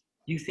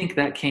 You think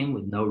that came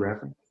with no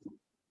reverence?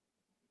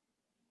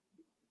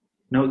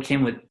 No, it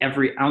came with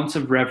every ounce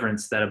of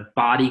reverence that a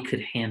body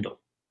could handle.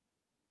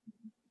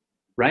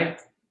 Right?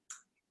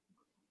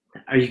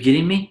 Are you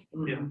getting me?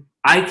 Yeah.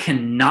 I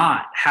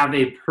cannot have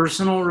a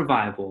personal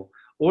revival,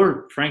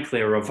 or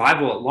frankly, a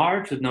revival at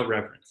large with no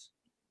reverence.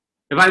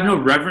 If I have no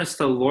reverence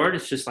to the Lord,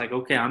 it's just like,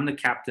 okay, I'm the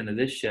captain of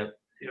this ship,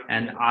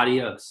 and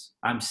adios.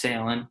 I'm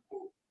sailing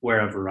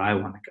wherever I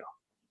want to go.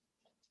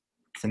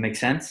 Does that make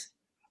sense?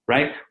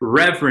 right?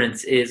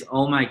 Reverence is,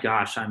 oh my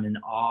gosh, I'm in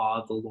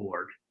awe of the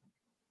Lord.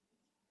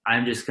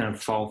 I'm just going to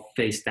fall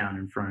face down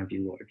in front of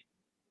you, Lord.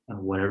 And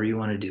whatever you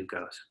want to do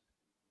goes.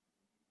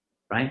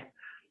 Right?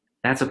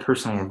 That's a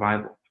personal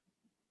revival.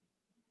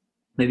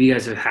 Maybe you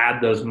guys have had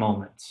those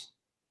moments,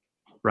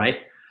 right?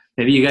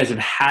 Maybe you guys have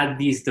had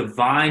these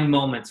divine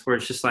moments where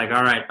it's just like,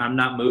 all right, I'm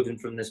not moving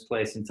from this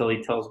place until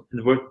he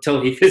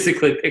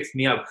physically picks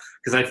me up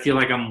because I feel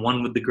like I'm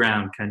one with the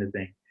ground kind of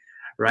thing,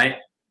 right?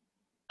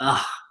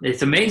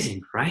 It's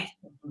amazing, right?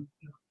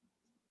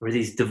 Or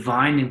these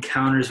divine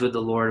encounters with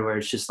the Lord where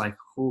it's just like,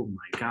 oh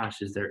my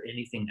gosh, is there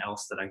anything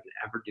else that I could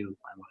ever do with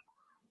my life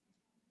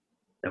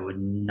that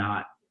would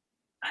not,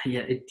 do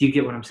you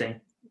get what I'm saying?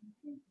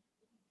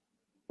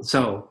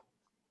 So,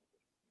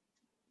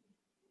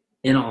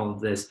 in all of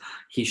this,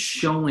 he's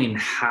showing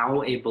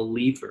how a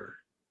believer,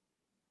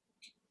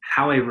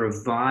 how a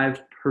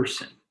revived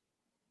person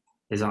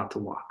is ought to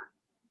walk.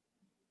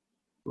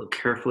 Look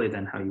carefully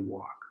then how you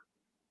walk.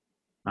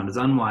 Not as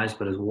unwise,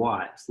 but as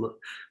wise. Look,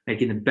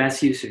 making the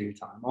best use of your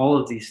time. All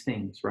of these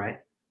things, right?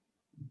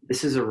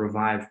 This is a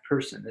revived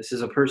person. This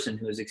is a person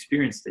who has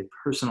experienced a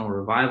personal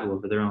revival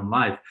over their own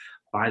life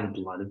by the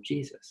blood of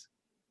Jesus,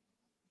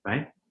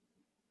 right?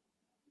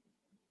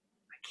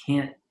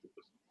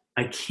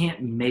 I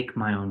can't make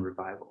my own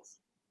revivals.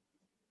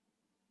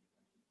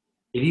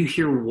 If you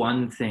hear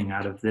one thing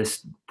out of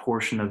this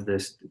portion of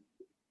this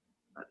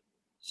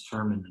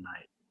sermon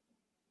tonight,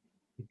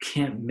 you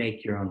can't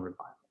make your own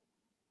revival.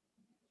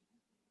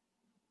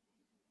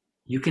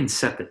 You can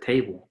set the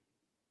table,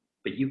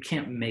 but you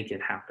can't make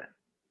it happen.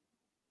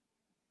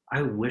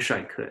 I wish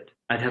I could.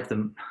 I'd have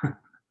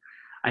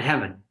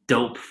a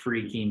dope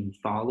freaking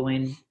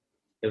following.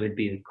 It would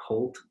be a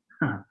cult,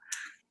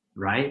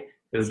 right?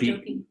 It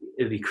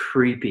would be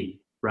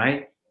creepy,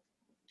 right?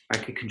 I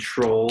could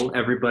control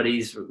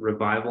everybody's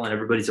revival and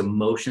everybody's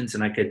emotions,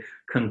 and I could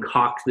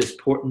concoct this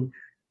portent,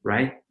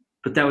 right?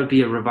 But that would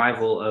be a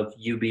revival of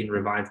you being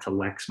revived to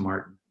Lex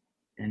Martin.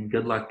 And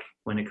good luck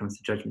when it comes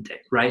to Judgment Day,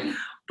 right?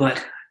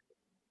 But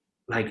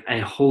like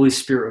a Holy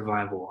Spirit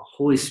revival, a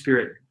Holy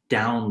Spirit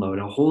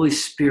download, a Holy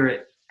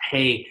Spirit,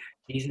 hey,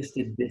 Jesus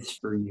did this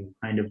for you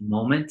kind of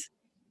moment,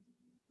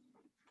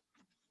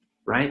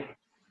 right?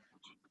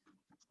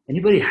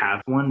 Anybody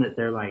have one that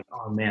they're like,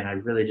 oh man, I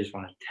really just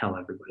want to tell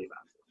everybody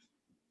about this?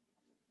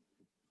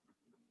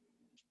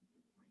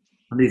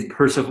 One of these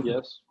personal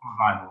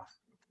revivals.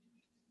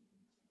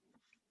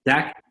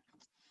 Zach?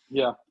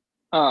 Yeah.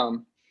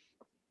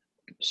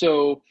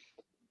 So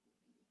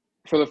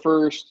for the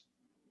first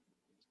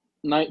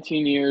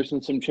 19 years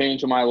and some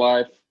change in my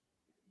life,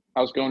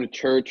 I was going to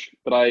church,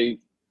 but I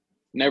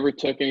never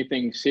took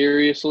anything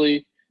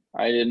seriously.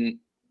 I didn't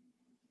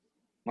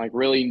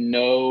really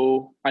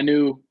know. I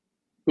knew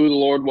who the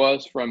Lord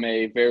was from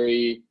a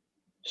very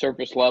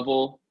surface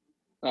level.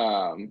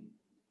 From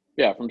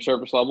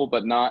surface level,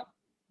 but not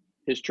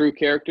his true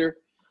character.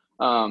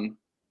 And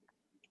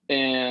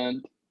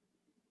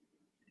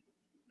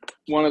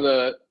one of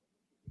the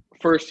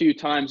first few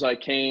times I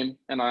came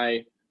and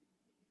I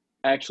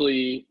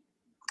actually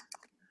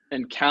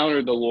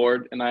encountered the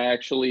Lord and I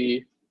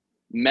actually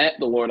met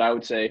the Lord, I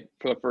would say,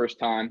 for the first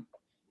time,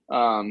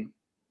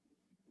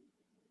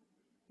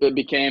 it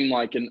became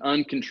like an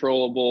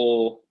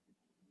uncontrollable,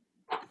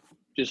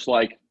 just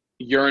like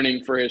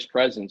yearning for his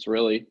presence,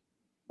 really.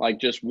 Like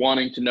just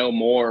wanting to know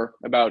more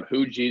about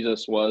who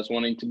Jesus was,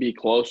 wanting to be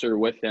closer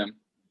with him.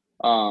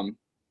 And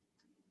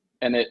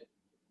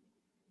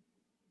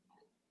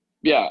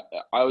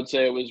I would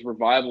say it was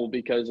revival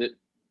because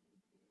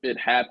it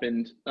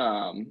happened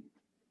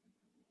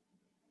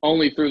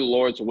only through the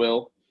Lord's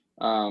will.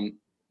 And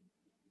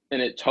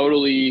it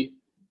totally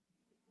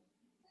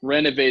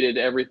renovated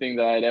everything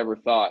that I'd ever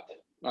thought.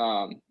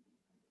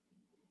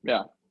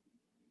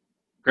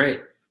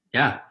 Great.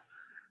 Yeah.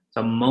 It's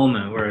a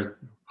moment where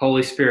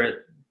Holy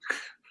Spirit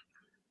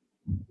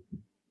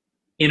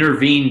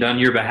intervened on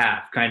your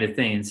behalf kind of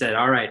thing and said,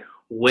 all right,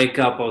 wake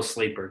up, oh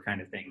sleeper kind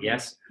of thing.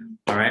 Yes?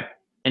 All right.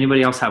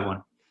 Anybody else have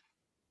one?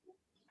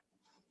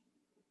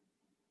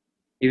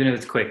 Even if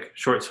it's quick,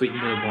 short, sweet,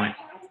 and to the point.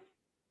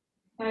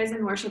 I was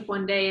in worship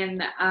one day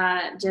and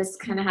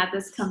just kind of had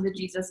this come to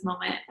Jesus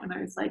moment when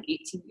I was like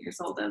 18 years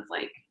old of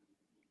like,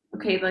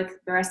 okay, like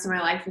the rest of my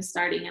life is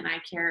starting and I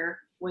care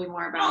way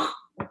more about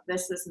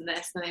this, and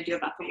this than I do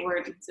about the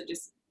Lord. And so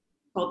just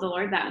told the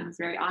Lord that and was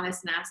very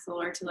honest and asked the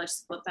Lord to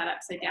just flip that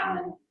upside down.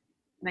 And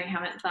I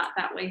haven't thought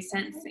that way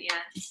since. And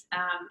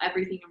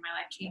everything in my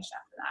life changed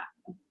after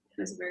that.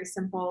 It was a very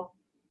simple,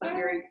 but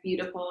very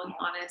beautiful and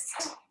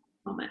honest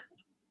moment.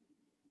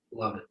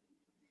 Love it.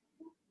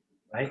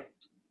 Right?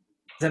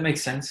 Does that make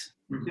sense?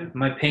 Yeah.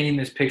 Am I painting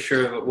this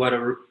picture of what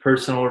a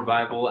personal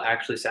revival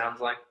actually sounds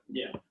like?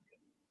 Yeah.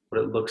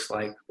 What it looks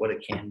like, what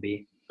it can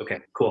be. Okay,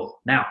 cool.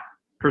 Now,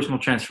 personal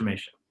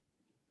transformation.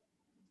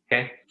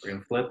 Okay, we're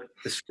going to flip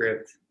the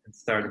script and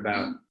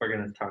we're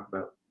going to talk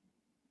about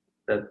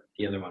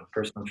the other one,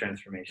 personal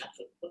transformation.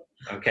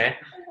 Okay,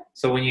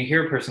 so when you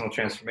hear personal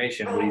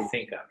transformation, what do you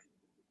think of?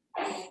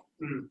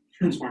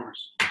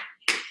 Transformers.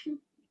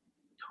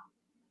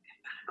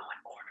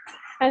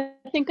 I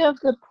think of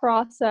the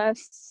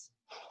process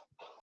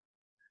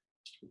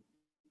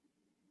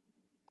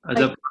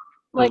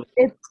like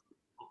it's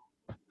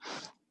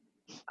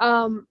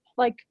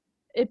like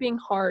it being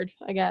hard,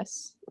 I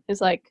guess,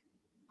 is like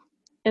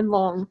and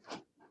long.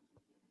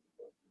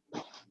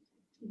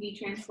 Be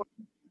transformed.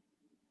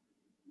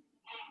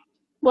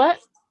 What?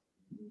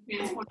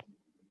 Transformed.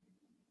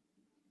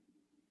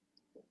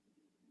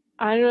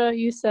 I don't know what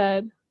you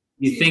said.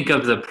 You think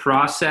of the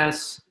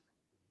process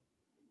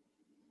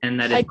and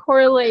that I it,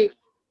 correlate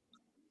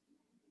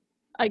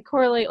like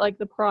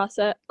the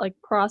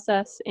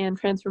process and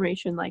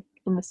transformation like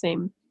in the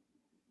same.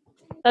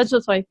 That's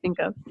just what I think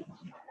of.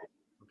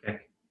 okay,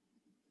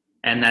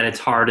 and that it's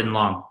hard and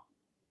long.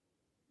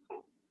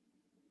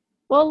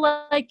 Well,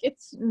 like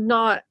it's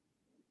not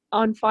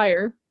on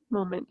fire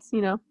moments,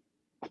 you know.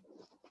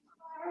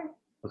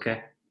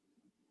 Okay.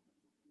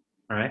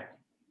 All right.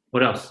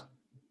 What else?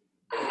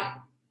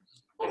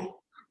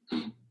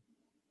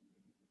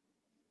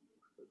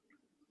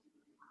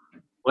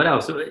 What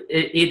else?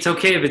 It's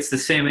okay if it's the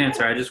same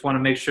answer. I just want to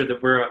make sure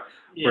that we're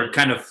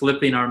kind of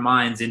flipping our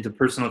minds into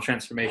personal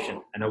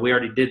transformation. I know we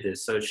already did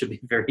this, so it should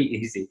be very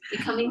easy.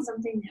 Becoming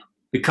something new.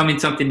 Becoming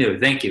something new.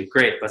 Thank you.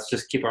 Great. Let's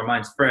just keep our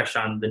minds fresh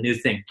on the new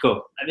thing.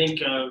 Go. I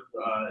think of,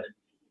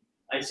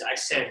 I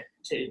said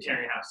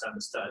tearing a house down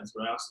to studs,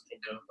 but I also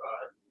think of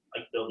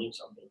like building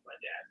something with my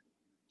dad.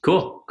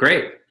 Cool.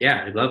 Great.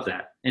 Yeah, I love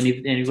that.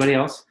 Anybody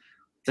else?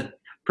 It's a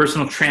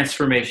personal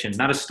transformation,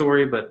 not a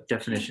story, but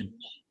definition.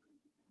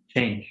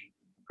 Change.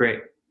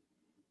 Great.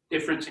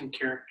 Difference in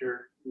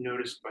character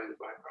noticed by the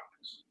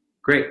byproducts.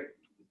 Great.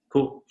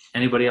 Cool.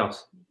 Anybody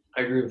else?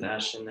 I agree with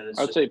Ashton that it's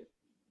I'd say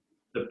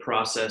the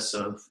process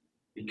of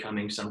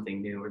becoming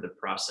something new or the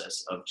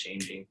process of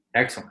changing.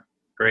 Excellent.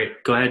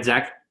 Great. Go ahead,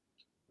 Zach.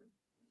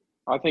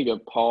 I think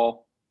of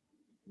Paul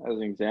as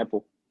an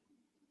example.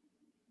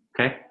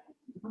 Okay.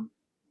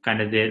 Kind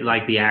of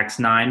like the Acts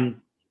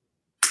 9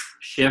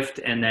 shift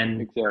and then,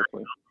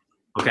 Exactly.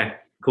 okay,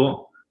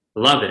 cool.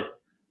 Love it.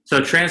 So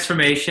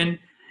transformation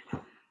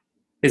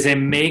is a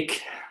to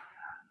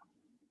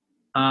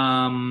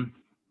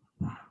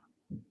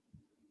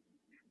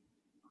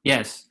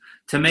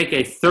make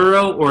a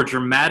thorough or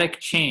dramatic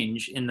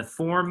change in the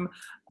form,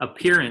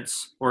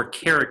 appearance, or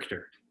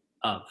character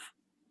of.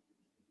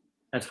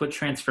 That's what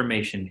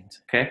transformation means,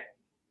 okay?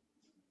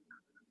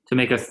 To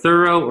make a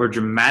thorough or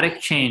dramatic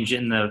change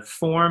in the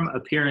form,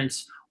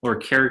 appearance, or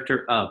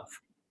character of,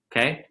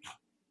 okay?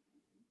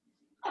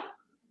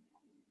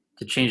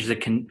 To change the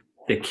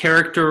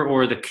character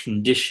or the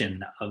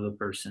condition of a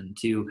person,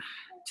 to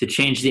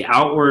change the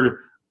outward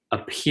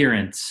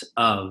appearance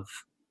of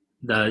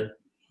the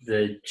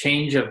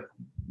change of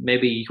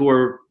maybe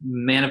your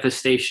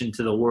manifestation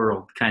to the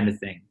world kind of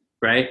thing,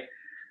 right?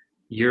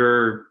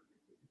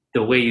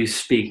 The way you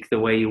speak, the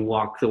way you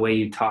walk, the way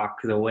you talk,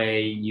 the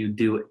way you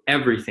do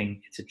everything,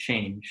 it's a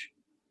change,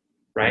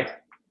 right?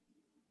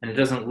 And it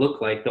doesn't look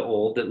like the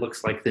old, it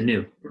looks like the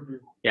new. Mm-hmm.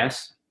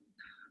 Yes?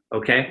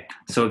 Okay,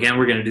 so again,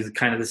 we're going to do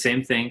kind of the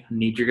same thing. I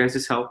need your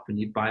guys' help. We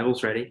need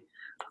Bibles ready.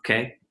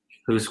 Okay,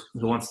 who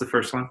wants the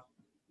first one?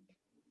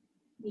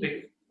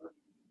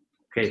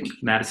 Okay,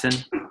 Madison,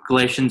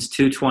 Galatians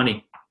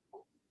 2:20.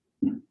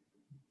 And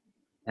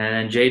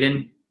then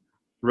Jaden,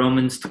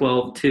 Romans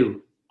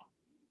 12:2.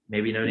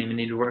 Maybe you don't even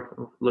need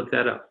to look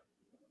that up.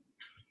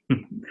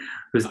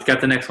 Who's got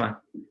the next one?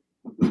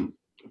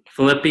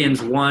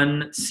 Philippians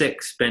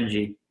 1:6,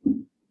 Benji.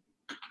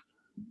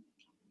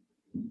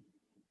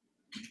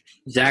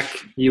 Zach,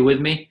 you with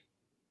me?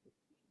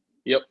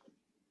 Yep.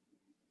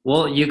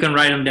 Well, you can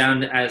write them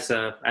down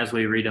as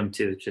we read them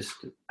too.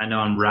 Just I know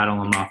I'm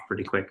rattling them off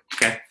pretty quick.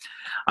 Okay.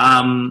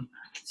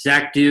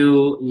 Zach,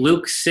 do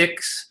Luke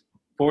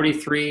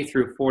 6:43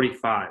 through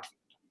 45.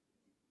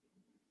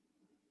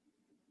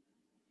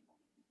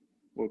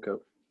 We'll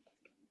go.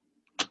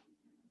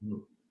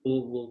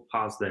 We'll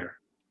pause there.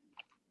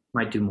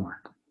 Might do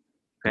more.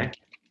 Okay.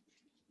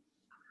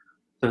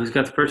 So who's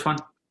got the first one?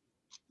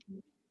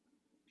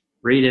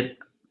 Read it.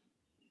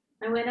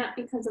 I went up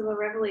because of a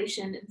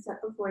revelation and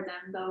set before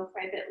them, though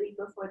privately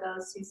before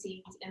those who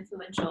seemed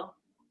influential,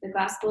 the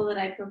gospel that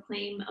I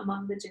proclaim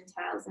among the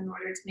Gentiles in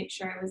order to make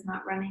sure I was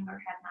not running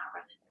or had not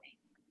run in vain.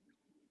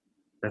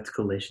 That's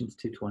Galatians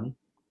 2:20.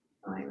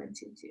 Oh, I read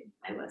 2:2.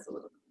 I was a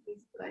little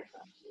confused, but I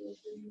thought you were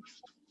doing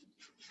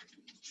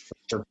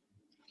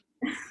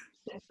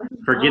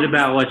Forget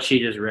about what she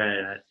just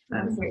read.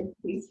 I was very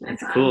pleased.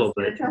 That's cool,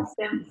 but trust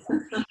him.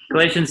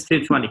 Galatians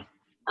 2:20.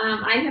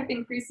 I have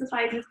been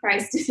crucified with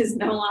Christ. It is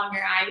no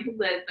longer I who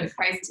live, but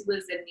Christ who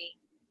lives in me.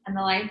 And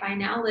the life I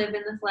now live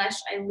in the flesh,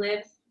 I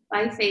live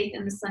by faith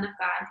in the Son of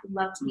God who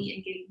loved me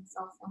and gave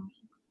himself for me.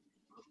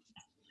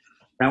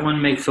 That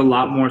one makes a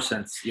lot more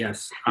sense.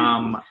 Yes.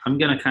 I'm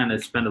going to kind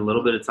of spend a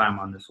little bit of time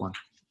on this one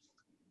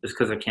just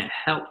because I can't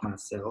help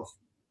myself.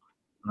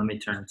 Let me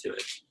turn to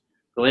it.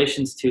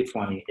 Galatians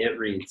 2:20. It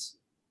reads,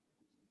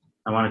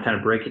 I want to kind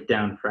of break it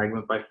down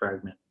fragment by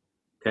fragment.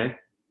 Okay?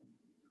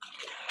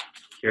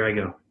 Here I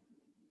go.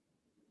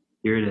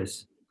 Here it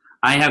is.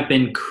 I have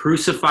been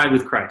crucified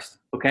with Christ.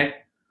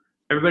 Okay?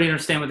 Everybody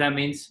understand what that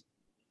means?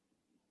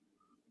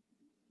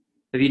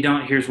 If you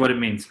don't, here's what it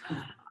means.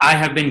 I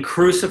have been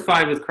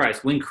crucified with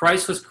Christ. When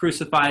Christ was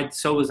crucified,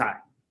 so was I.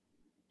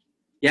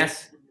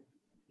 Yes?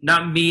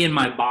 Not me in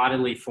my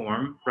bodily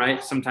form,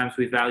 right? Sometimes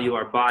we value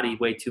our body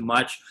way too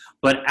much.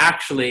 But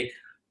actually,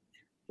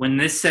 when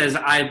this says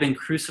I have been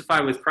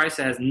crucified with Christ,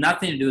 it has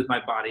nothing to do with my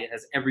body. It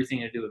has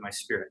everything to do with my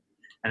spirit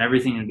and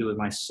everything to do with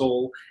my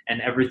soul and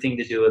everything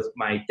to do with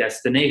my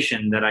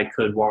destination that I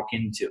could walk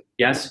into.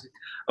 Yes?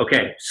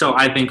 Okay, so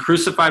I've been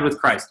crucified with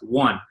Christ.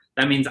 1,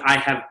 that means I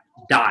have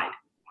died.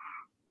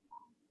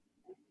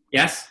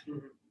 Yes?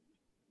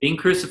 Being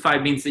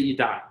crucified means that you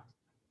die.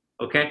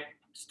 Okay?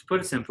 Just to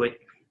put it simply.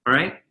 All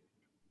right?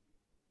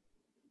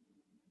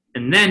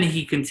 And then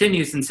he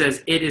continues and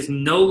says, it is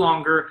no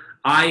longer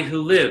I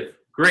who live.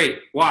 Great.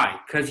 Why?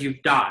 Because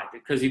you've died.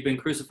 Because you've been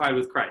crucified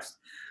with Christ.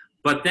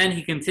 But then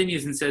he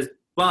continues and says,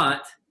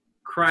 but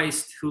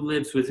Christ who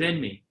lives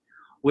within me,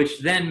 which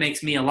then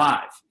makes me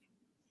alive.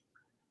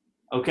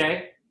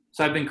 Okay?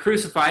 So I've been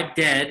crucified,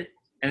 dead,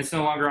 and it's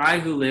no longer I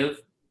who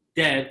live,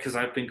 dead, because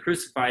I've been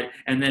crucified,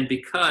 and then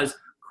because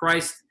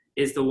Christ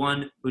is the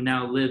one who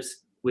now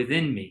lives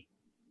within me.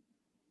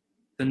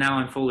 So now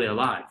I'm fully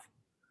alive.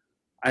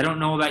 I don't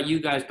know about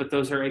you guys, but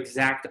those are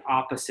exact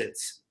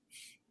opposites.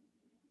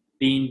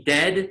 Being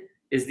dead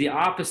is the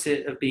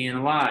opposite of being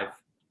alive.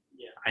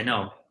 Yeah. I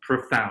know.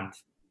 Profound.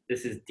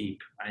 This is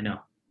deep. I know.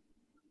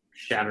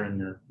 Shattering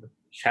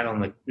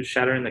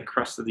the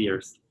crust of the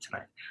earth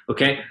tonight.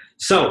 Okay?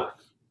 So,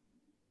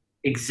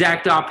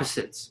 exact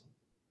opposites.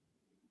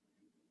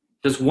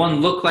 Does one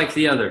look like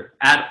the other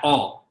at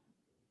all?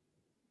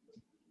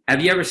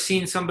 Have you ever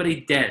seen somebody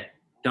dead?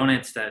 Don't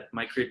answer that. It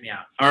might creep me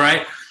out. All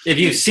right? If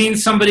you've seen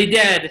somebody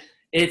dead,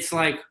 it's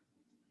like,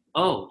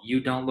 oh, you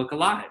don't look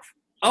alive.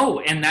 Oh,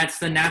 and that's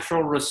the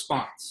natural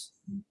response.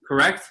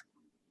 Correct?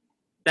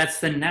 That's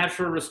the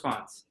natural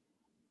response.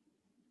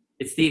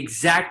 It's the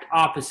exact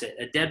opposite.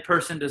 A dead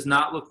person does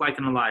not look like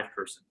an alive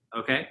person.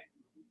 Okay?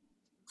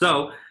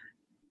 So,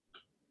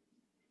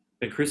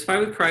 been crucified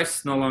with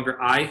Christ, no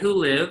longer I who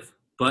live,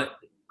 but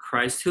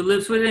Christ who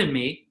lives within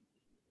me.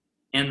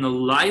 And the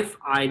life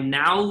I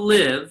now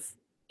live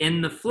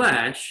in the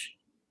flesh,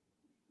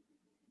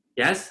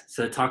 yes,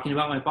 so talking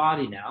about my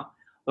body now,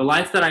 the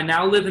life that I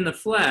now live in the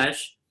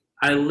flesh,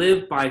 I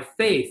live by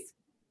faith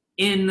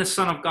in the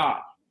Son of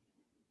God.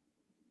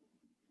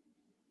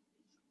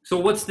 So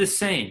what's this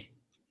saying?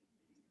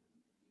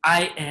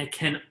 I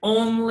can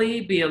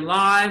only be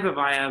alive if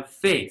I have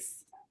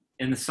faith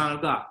in the Son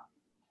of God.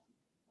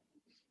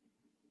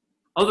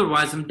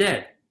 Otherwise, I'm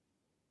dead.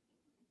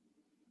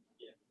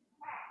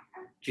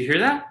 Did you hear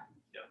that?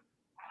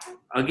 Yeah.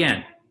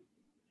 Again,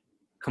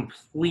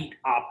 complete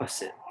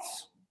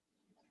opposites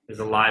is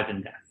alive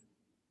and death.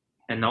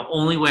 And the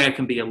only way I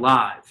can be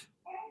alive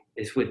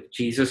is with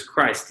Jesus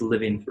Christ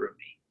living through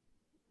me.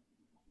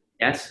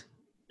 Yes?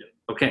 Yeah.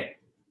 Okay.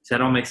 Does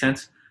that all make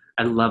sense?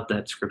 I love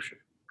that scripture.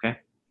 Okay?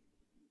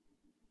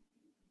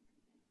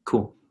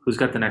 Cool. Who's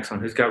got the next one?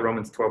 Who's got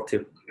Romans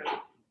 12:2?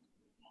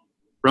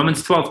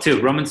 Romans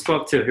 12:2. Romans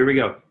 12:2. Here we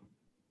go.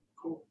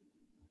 Cool.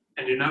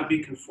 And do not be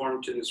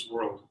conformed to this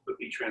world, but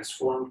be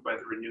transformed by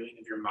the renewing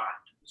of your mind,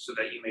 so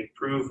that you may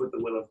prove what the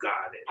will of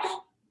God is,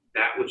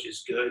 that which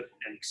is good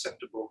and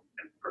acceptable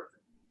and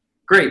perfect.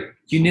 Great.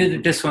 You knew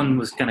that this one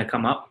was going to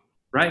come up,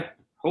 right?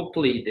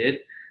 Hopefully you did.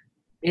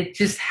 It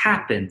just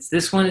happens.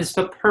 This one is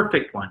the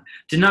perfect one.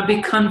 Do not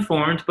be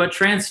conformed, but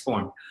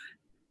transformed.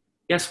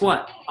 Guess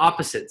what?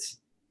 Opposites.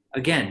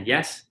 Again,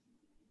 yes?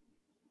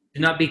 Do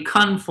not be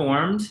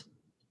conformed,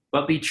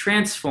 but be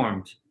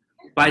transformed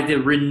by the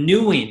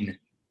renewing.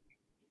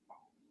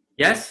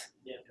 Yes?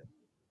 Yeah.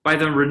 By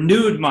the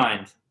renewed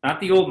mind, not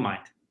the old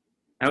mind.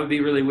 That would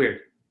be really weird.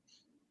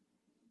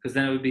 Because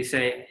then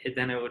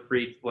it would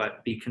read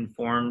what? Be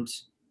conformed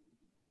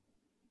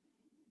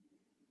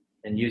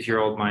and use your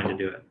old mind to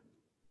do it.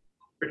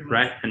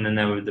 Right? And then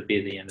that would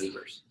be the end of the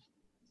verse.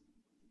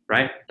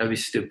 Right? That would be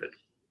stupid.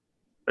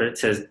 But it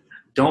says,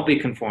 don't be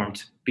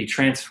conformed, be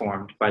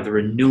transformed by the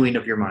renewing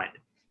of your mind.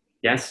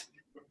 Yes?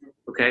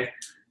 Okay?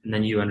 And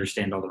then you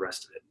understand all the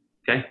rest of it.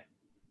 Okay?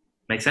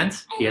 Make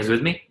sense? You guys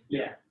with me?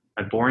 Yeah.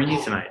 I'm boring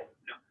you tonight?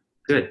 No.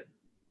 Good.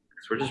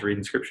 Because we're just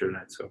reading scripture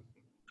tonight, so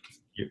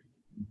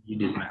you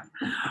do the math.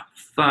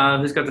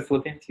 Who's got the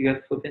Philippians? You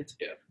got the Philippians?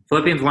 Yeah.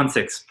 Philippians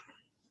 1:6.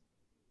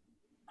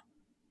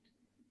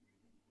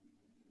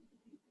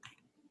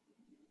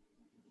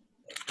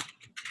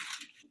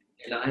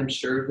 And I am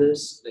sure of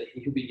this, that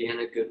he who began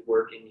a good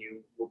work in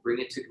you will bring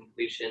it to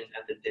completion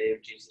at the day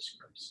of Jesus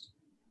Christ.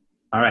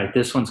 All right,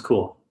 this one's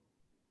cool.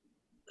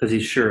 Because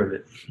he's sure of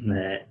it.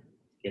 Nah,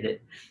 get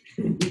it?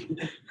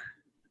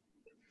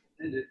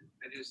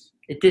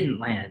 It didn't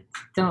land.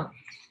 Don't.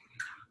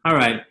 All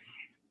right.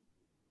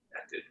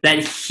 That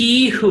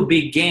he who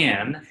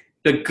began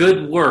the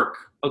good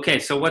work. Okay,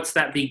 so what's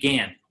that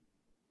began?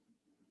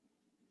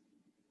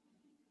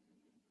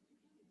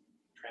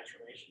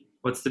 Transformation.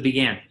 What's the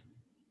began?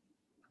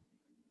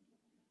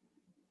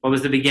 What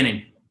was the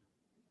beginning?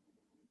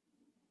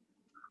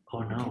 Oh,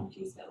 no.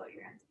 Confused about what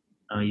you're asking.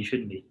 No, you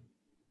shouldn't be.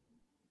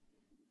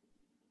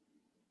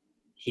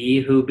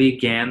 He who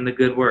began the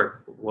good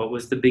work. What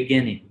was the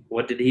beginning?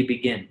 What did he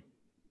begin?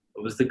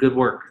 What was the good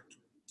work?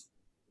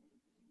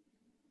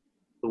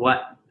 The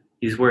what?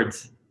 Use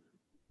words.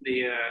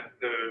 The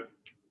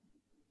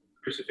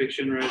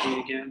crucifixion, rising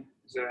again.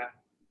 Is that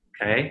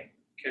Okay. okay?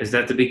 Is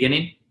that the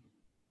beginning?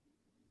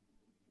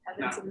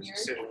 Heavens Not and the earth.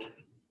 necessarily.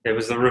 It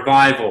was the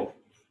revival.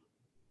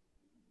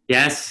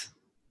 Yes?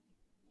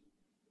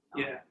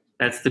 Yeah.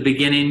 That's the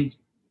beginning.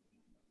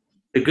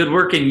 The good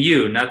work in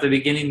you, not the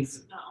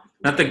beginnings. No.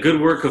 Not the good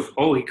work of,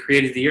 oh, he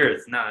created the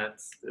earth. No,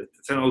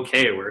 it's an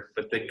okay work,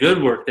 but the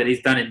good work that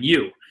he's done in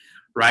you,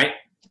 right?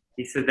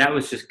 He said that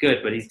was just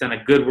good, but he's done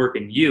a good work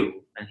in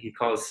you, and he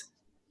calls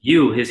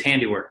you his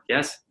handiwork.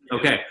 Yes?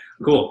 Okay,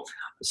 cool.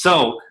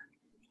 So,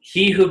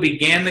 he who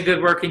began the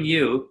good work in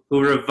you,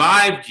 who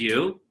revived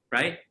you,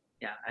 right?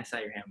 Yeah, I saw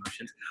your hand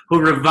motions. Who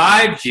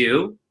revived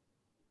you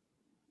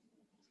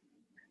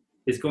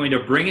is going to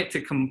bring it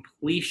to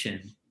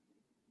completion.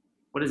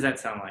 What does that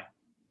sound like?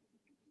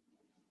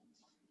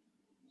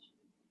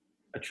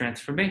 A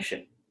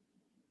transformation.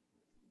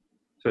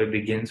 So it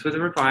begins with a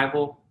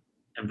revival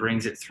and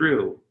brings it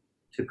through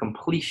to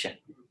completion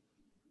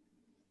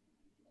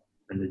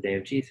in the day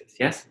of Jesus.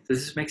 Yes?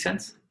 Does this make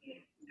sense?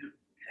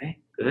 Okay,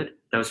 good.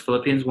 That was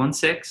Philippians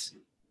 1:6.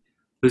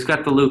 Who's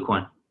got the Luke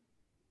one?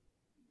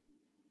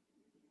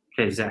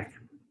 Okay, Zach,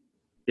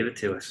 give it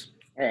to us.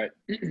 All right.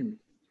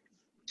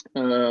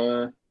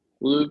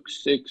 Luke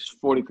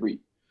 6:43.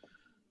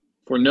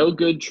 For no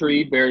good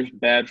tree bears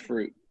bad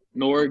fruit,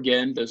 nor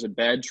again does a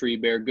bad tree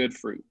bear good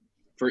fruit.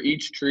 For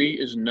each tree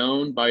is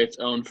known by its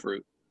own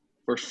fruit.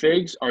 For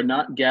figs are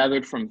not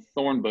gathered from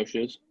thorn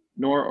bushes,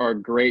 nor are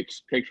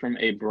grapes picked from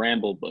a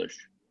bramble bush.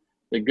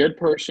 The good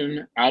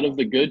person out of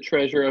the good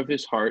treasure of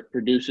his heart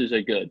produces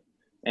a good,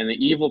 and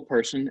the evil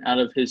person out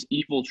of his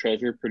evil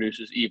treasure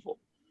produces evil.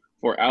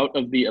 For out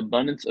of the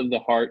abundance of the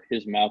heart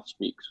his mouth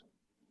speaks.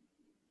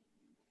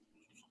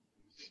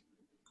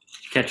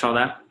 Catch all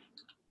that?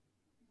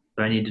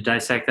 Do I need to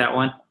dissect that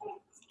one?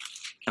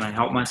 Can I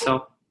help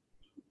myself?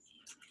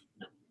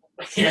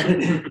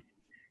 Yeah.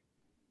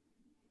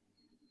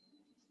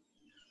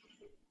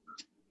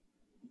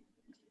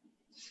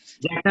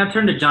 Zach, now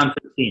turn to John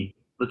 15.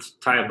 Let's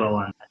tie a bow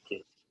on that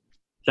too.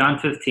 John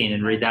 15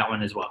 and read that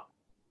one as well.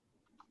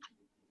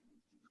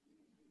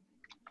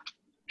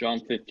 John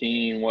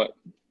 15, what?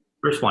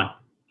 Verse 1.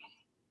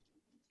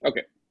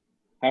 Okay.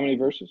 How many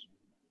verses?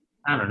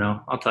 I don't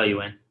know. I'll tell you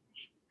when.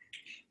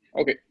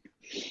 Okay.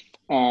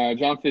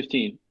 John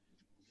 15.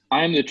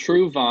 I am the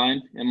true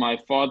vine, and my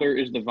Father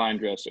is the vine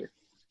dresser.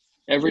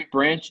 Every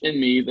branch in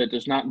me that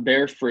does not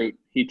bear fruit,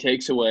 he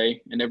takes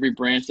away, and every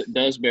branch that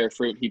does bear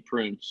fruit, he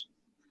prunes,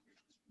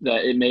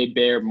 that it may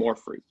bear more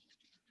fruit.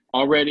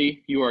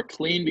 Already you are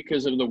clean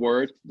because of the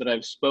word that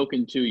I've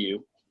spoken to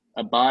you.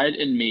 Abide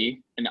in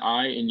me, and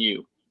I in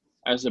you.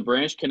 As the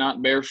branch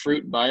cannot bear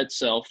fruit by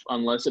itself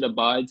unless it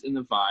abides in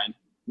the vine,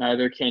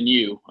 neither can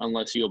you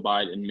unless you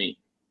abide in me.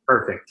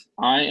 Perfect.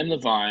 I am the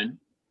vine.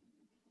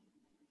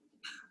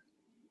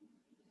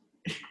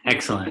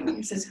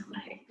 Excellent.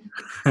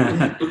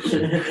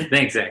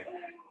 Thanks, Zach.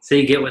 So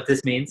you get what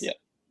this means? Yeah.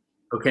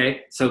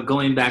 Okay, so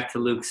going back to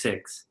Luke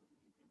 6.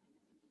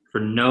 For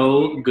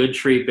no good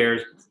tree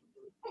bears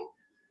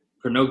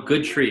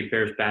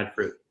bad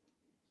fruit.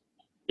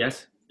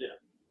 Yes? Yeah.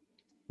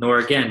 Nor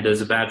again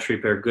does a bad tree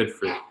bear good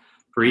fruit.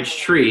 For each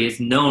tree is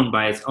known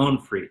by its own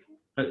fruit.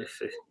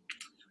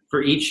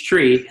 For each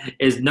tree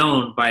is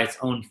known by its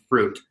own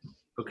fruit.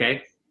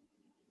 Okay?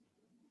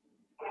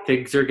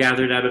 Figs are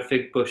gathered out of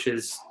fig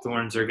bushes.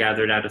 Thorns are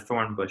gathered out of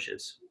thorn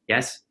bushes.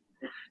 Yes?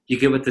 You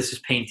get what this is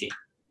painting.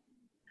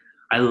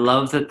 I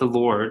love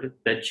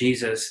that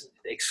Jesus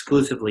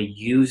exclusively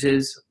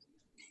uses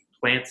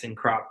plants and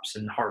crops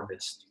and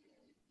harvest.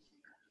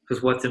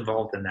 Because what's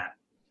involved in that?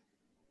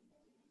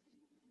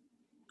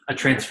 A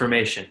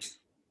transformation.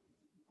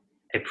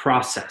 A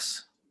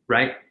process,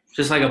 right?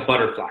 Just like a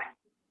butterfly,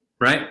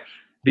 right? It'd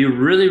be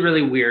really,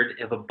 really weird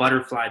if a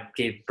butterfly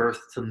gave birth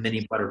to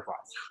many butterflies.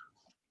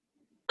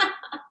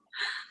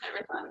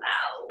 Never thought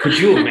that. Could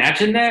you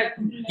imagine that?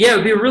 Yeah, it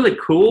would be really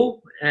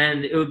cool,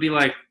 and it would be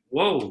like,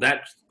 whoa,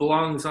 that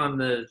belongs on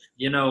the,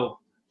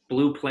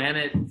 Blue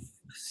Planet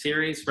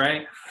series,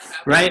 right?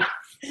 Right?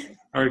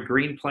 Or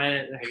Green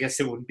Planet. I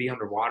guess it wouldn't be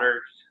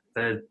underwater.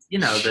 The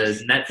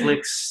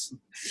Netflix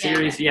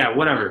series. Yeah,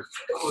 whatever.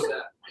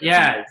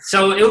 Yeah,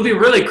 so it would be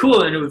really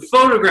cool, and it would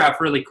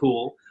photograph really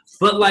cool.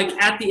 But like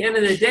at the end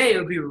of the day, it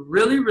would be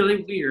really,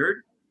 really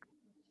weird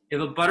if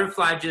a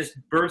butterfly just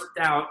burst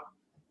out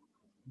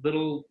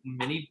little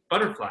mini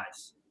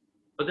butterflies.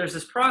 But there's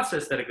this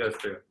process that it goes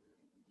through,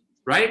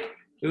 right?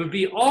 It would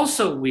be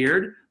also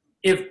weird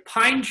if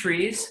pine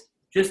trees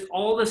just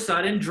all of a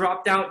sudden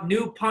dropped out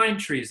new pine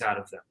trees out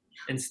of them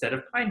instead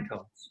of pine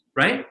cones,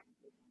 right?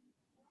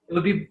 It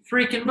would be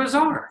freaking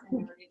bizarre.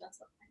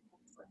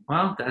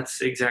 Well,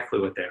 that's exactly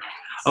what they are.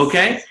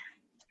 Okay?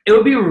 It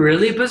would be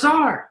really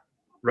bizarre,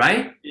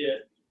 right? Yeah.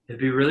 It'd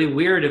be really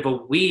weird if a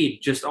weed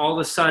just all of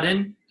a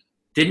sudden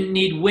didn't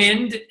need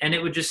wind and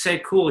it would just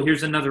say, cool,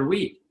 here's another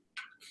weed.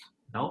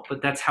 No,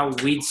 but that's how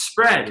weeds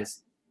spread,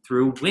 is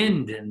through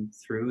wind and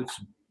through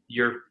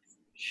your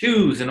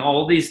shoes and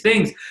all these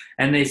things.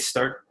 And they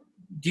start,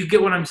 do you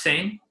get what I'm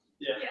saying?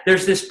 Yeah.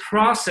 There's this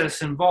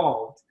process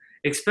involved,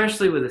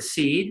 especially with a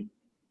seed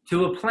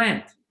to a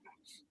plant.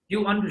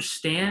 You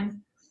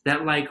understand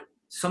that, like,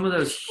 some of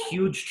those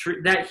huge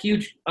that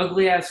huge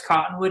ugly ass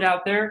cottonwood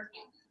out there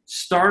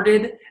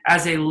started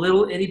as a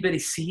little itty bitty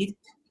seed,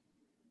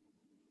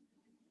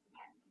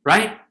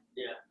 right?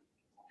 Yeah.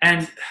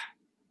 And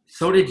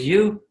so did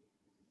you.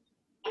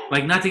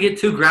 Like, not to get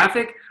too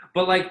graphic,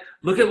 but like,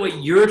 look at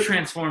what you're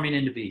transforming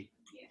into be.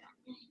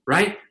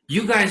 Right?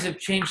 You guys have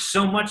changed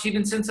so much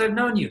even since I've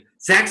known you.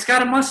 Zach's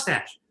got a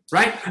mustache,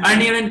 right?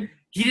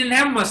 He didn't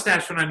have a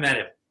mustache when I met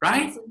him,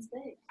 right? Jensen's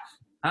big.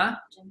 Huh?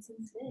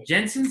 Jensen's big.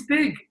 Jensen's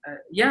big.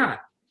 Yeah,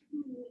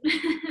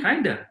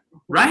 kinda,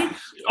 right?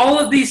 All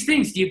of these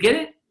things, do you get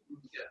it?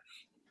 Yeah.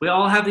 We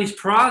all have these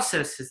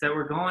processes that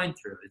we're going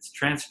through. It's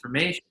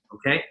transformation,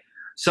 okay?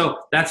 So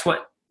that's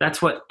what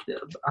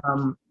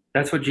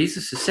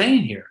Jesus is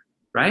saying here,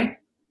 right?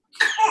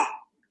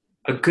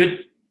 A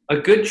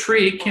good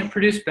tree can't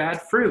produce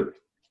bad fruit.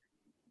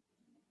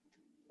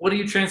 What are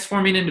you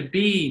transforming into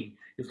being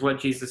is what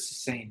Jesus is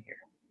saying here.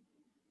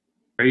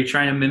 Are you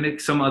trying to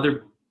mimic some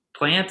other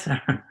plant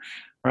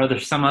or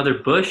some other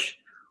bush?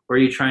 Or are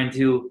you trying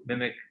to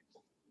mimic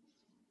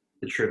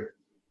the truth?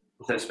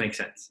 Does this make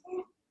sense?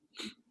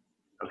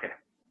 Okay,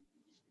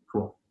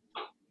 cool.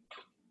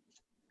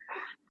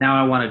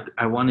 Now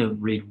I want to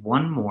read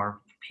one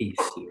more piece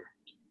here.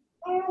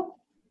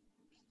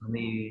 Let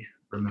me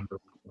remember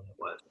when it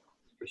was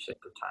for sake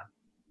of time.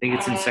 I think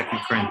it's in 2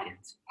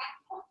 Corinthians.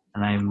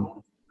 And I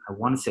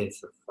want to say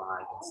it's 5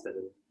 instead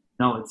of,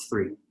 no, it's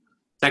 3.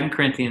 2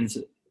 Corinthians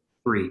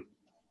 3.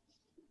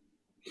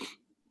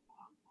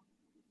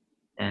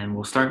 And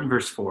we'll start in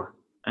verse 4,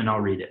 and I'll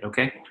read it,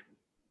 okay?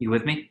 You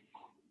with me?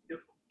 Yep.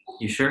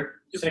 You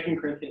sure? 2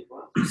 Corinthians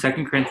 1.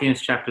 2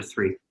 Corinthians chapter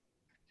 3,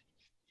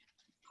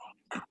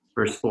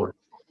 verse 4.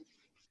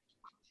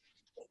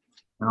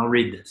 And I'll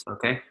read this,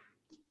 okay?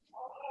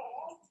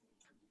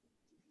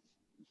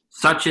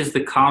 Such is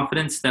the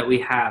confidence that we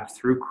have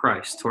through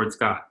Christ towards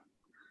God.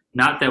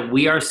 Not that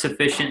we are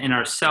sufficient in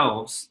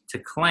ourselves to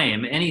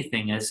claim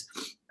anything as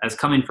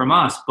coming from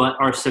us, but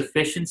our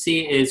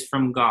sufficiency is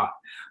from God,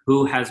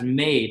 who has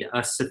made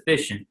us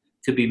sufficient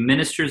to be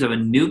ministers of a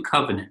new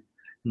covenant,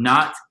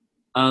 not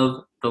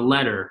of the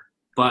letter,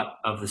 but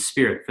of the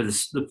Spirit. For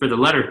the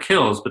letter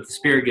kills, but the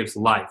Spirit gives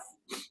life.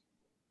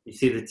 You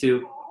see the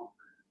two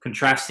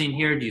contrasting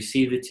here? Do you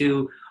see the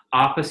two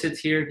opposites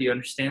here? Do you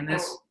understand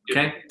this?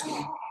 Okay.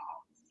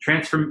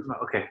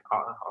 Okay,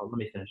 let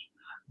me finish.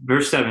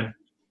 Verse 7.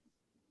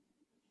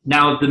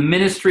 Now the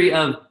ministry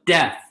of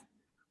death,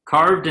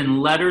 carved in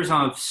letters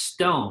of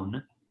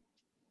stone,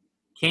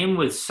 came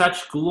with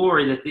such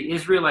glory that the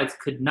Israelites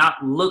could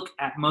not look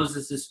at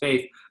Moses'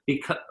 face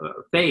because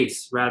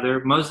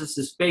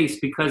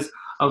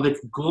of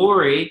its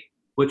glory,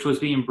 which was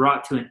being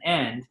brought to an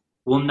end.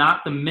 Will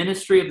not the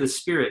ministry of the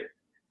Spirit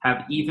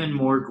have even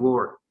more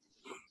glory?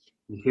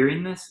 You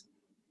hearing this?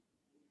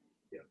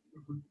 Yeah.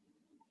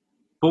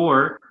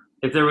 For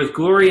if there was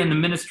glory in the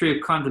ministry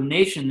of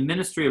condemnation, the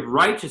ministry of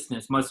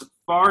righteousness must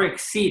far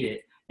exceed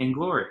it in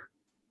glory.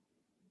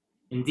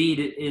 Indeed,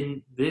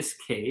 in this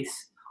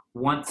case,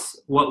 what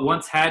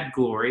once had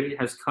glory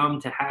has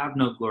come to have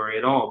no glory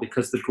at all,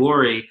 because the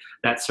glory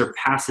that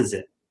surpasses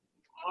it.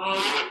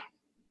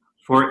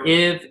 For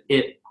if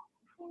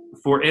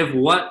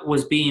what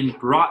was being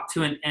brought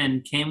to an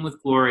end came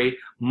with glory,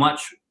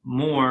 much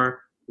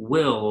more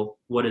will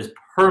what is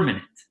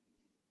permanent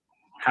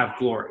have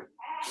glory.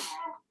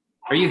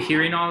 Are you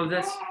hearing all of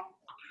this?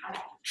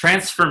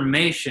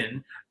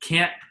 Transformation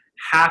can't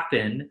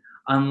happen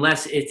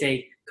unless it's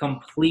a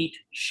complete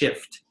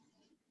shift,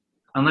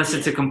 unless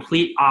it's a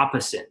complete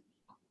opposite.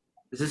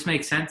 Does this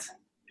make sense?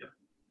 Yeah.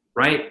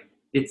 Right?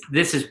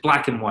 This is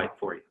black and white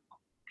for you.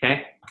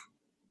 Okay?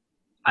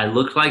 I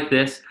look like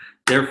this,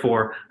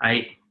 therefore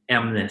I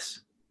am this.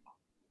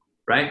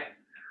 Right?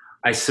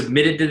 I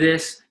submitted to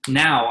this,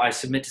 now I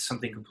submit to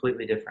something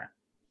completely different.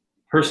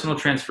 Personal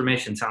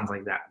transformation sounds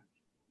like that.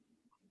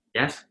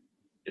 Yes?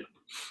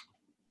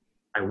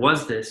 I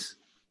was this.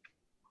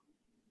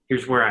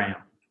 Here's where I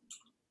am.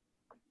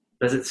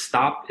 Does it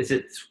stop? Is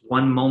it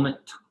one moment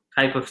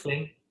type of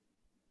thing?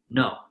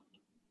 No.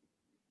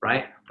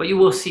 Right? But you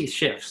will see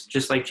shifts,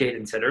 just like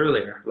Jaden said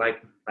earlier.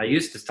 Like, I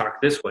used to talk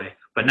this way,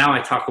 but now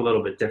I talk a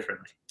little bit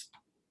differently.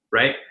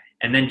 Right?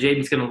 And then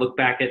Jaden's going to look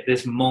back at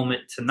this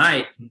moment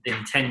tonight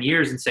in 10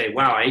 years and say,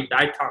 wow,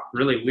 I talked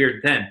really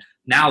weird then.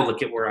 Now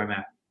look at where I'm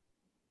at.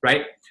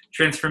 Right?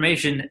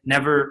 Transformation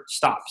never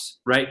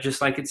stops, right?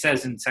 Just like it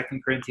says in 2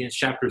 Corinthians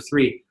chapter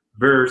 3,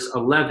 verse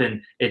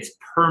 11, it's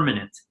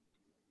permanent.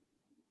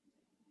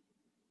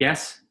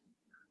 Yes?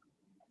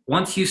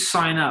 Once you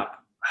sign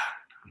up,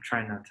 I'm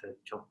trying not to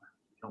jump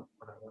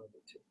what I want to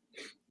do.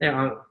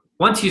 Yeah,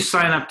 once you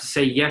sign up to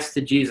say yes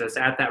to Jesus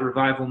at that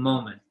revival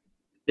moment,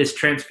 this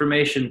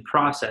transformation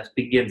process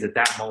begins at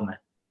that moment.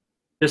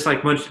 just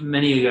like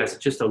many of you guys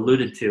just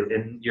alluded to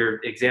in your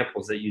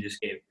examples that you just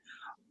gave.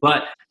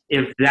 But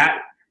if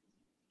that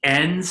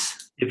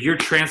ends, if your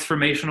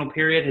transformational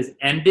period has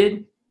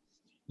ended,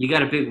 you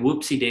got a big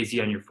whoopsie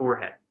daisy on your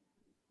forehead,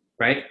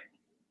 right?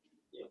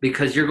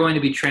 Because you're going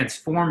to be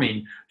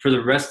transforming for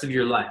the rest of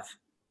your life.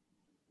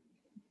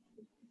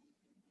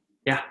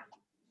 Yeah.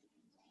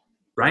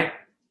 Right?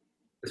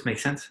 This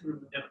makes sense?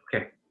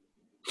 Okay.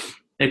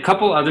 A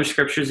couple other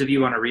scriptures if you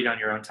want to read on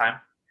your own time,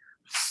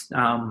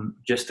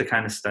 just to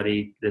kind of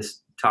study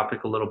this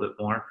topic a little bit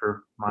more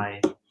for my,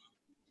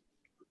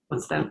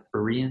 what's that,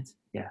 Bereans?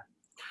 Yeah.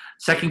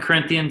 2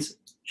 Corinthians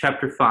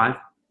chapter 5,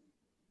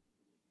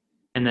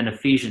 and then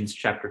Ephesians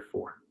chapter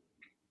 4.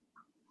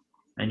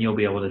 And you'll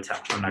be able to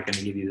tell. I'm not going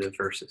to give you the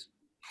verses.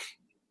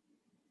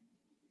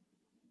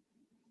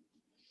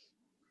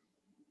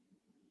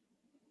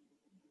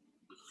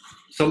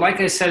 So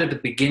like I said at the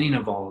beginning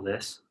of all of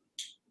this,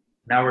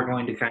 now we're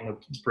going to kind of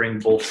bring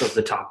both of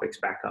the topics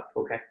back up,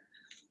 okay?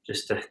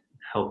 Just to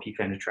help you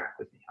kind of track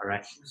with me, all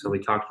right? So we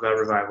talked about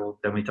revival,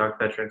 then we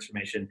talked about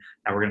transformation.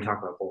 Now we're going to talk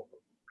about both,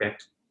 okay?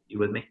 You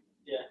with me?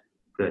 Yeah.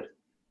 Good.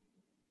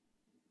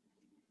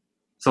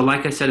 So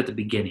like I said at the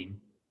beginning,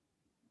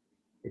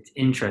 it's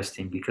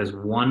interesting because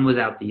one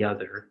without the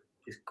other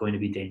is going to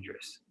be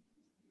dangerous.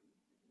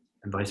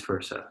 And vice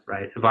versa,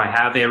 right? If I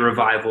have a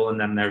revival and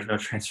then there's no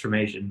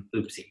transformation,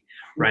 oopsie,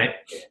 right?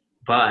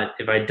 But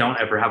if I don't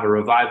ever have a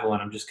revival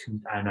and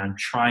I'm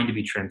trying to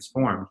be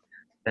transformed,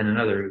 then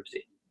another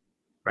oopsie,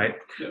 right?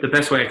 Yeah. The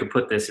best way I could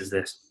put this is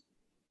this.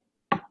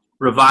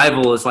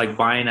 Revival is like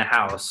buying a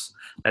house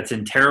that's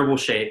in terrible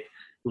shape,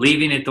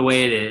 leaving it the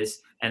way it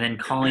is, and then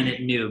calling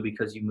it new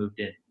because you moved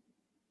in.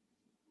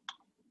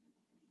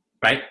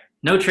 Right?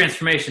 No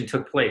transformation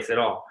took place at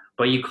all,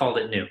 but you called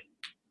it new.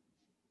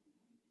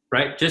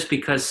 Right? Just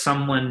because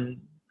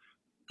someone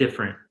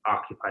different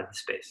occupied the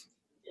space.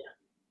 Yeah.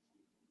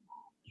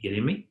 You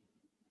getting me?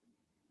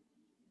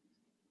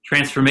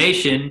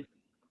 Transformation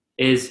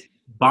is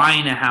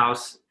buying a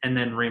house and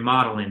then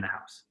remodeling the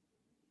house.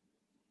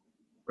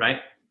 Right?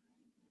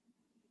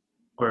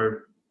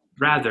 Or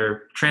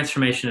rather,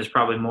 transformation is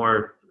probably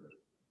more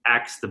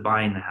acts to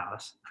buying the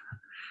house,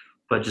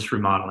 but just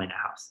remodeling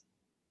a house.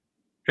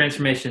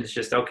 Transformation is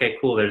just, okay,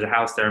 cool, there's a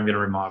house there, I'm going to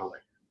remodel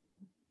it.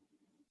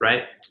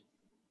 Right?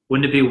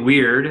 Wouldn't it be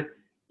weird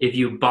if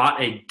you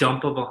bought a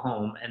dump of a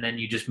home and then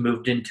you just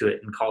moved into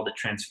it and called it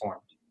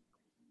transformed?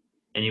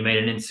 And you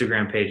made an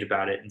Instagram page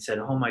about it and said,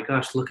 oh my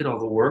gosh, look at all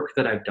the work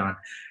that I've done.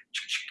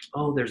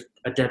 Oh, there's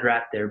a dead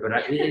rat there, but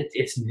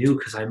it's new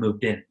because I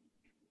moved in.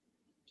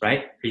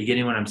 Right? Are you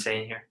getting what I'm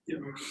saying here? Yeah.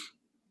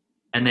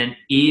 And then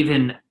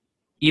even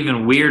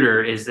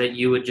weirder is that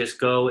you would just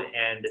go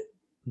and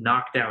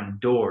knock down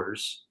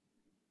doors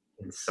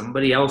in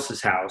somebody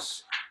else's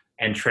house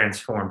and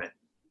transform it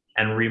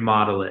and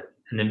remodel it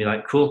and then be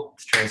like, cool,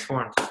 it's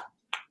transformed.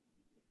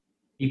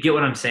 You get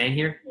what I'm saying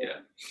here? Yeah.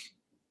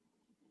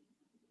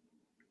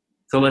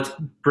 So let's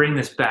bring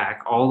this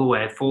back all the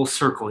way, full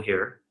circle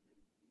here.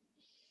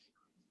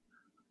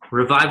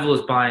 Revival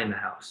is buying the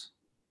house.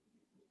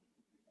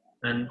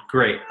 And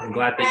great, I'm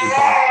glad that you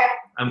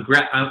bought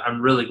it.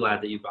 I'm really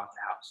glad that you bought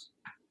the house.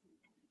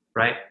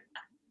 Right?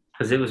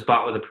 Because it was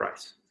bought with a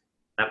price.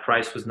 That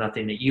price was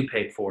nothing that you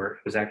paid for. It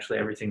was actually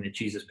everything that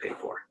Jesus paid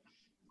for.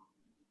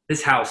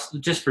 This house,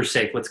 just for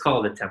sake, let's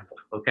call it a temple,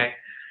 okay?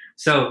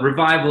 So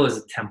revival is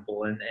a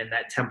temple, and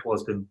that temple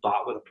has been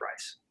bought with a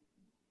price.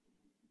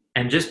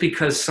 And just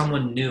because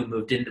someone new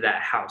moved into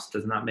that house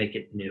does not make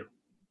it new.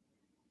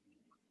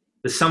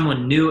 The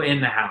someone new in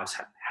the house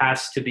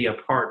has to be a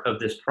part of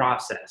this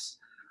process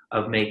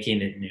of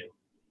making it new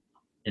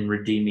and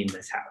redeeming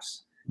this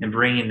house and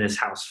bringing this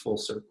house full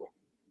circle,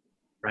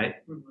 right?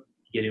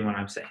 Getting what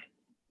I'm saying?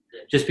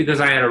 Just because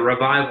I had a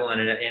revival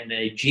and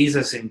a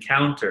Jesus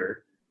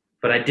encounter,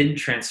 but I didn't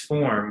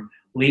transform,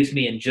 leaves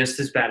me in just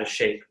as bad a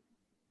shape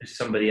as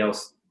somebody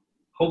else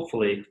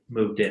hopefully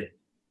moved in.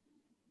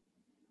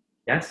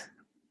 Yes?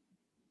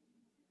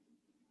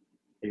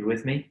 Are you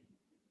with me?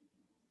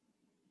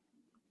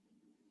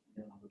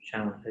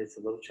 It's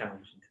a little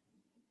challenging.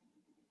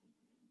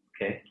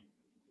 Okay.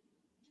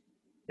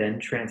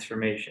 Then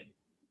transformation.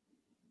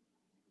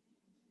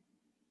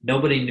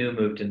 Nobody new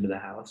moved into the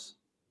house,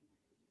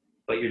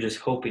 but you're just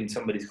hoping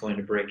somebody's going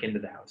to break into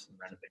the house and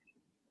renovate it.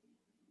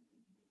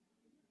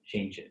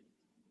 Change it.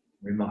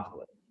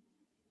 Remodel it.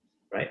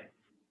 Right?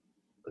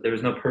 But there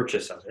was no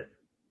purchase of it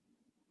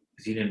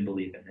because you didn't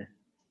believe in it.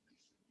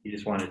 You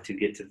just wanted to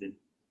get to the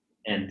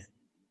end.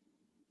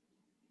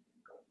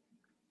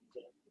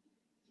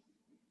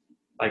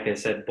 Like I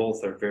said,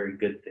 both are very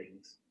good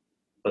things,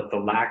 but the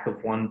lack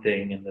of one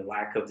thing and the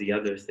lack of the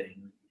other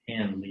thing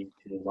can lead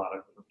to a lot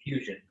of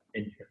confusion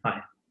in your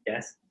mind.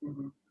 Yes?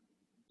 Mm-hmm.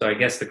 So I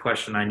guess the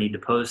question I need to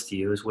pose to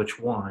you is,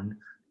 which one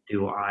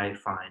do I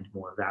find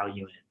more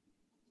value in?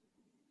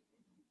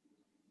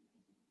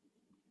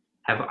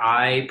 Have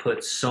I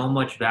put so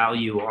much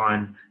value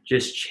on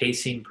just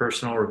chasing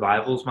personal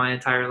revivals my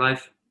entire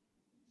life?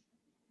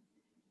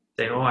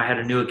 Saying, oh, I had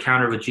a new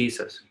encounter with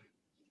Jesus.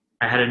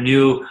 I had a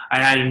new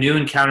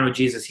encounter with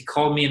Jesus. He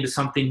called me into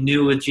something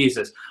new with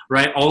Jesus,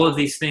 right? All of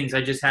these things.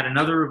 I just had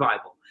another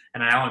revival,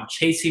 and now I'm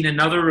chasing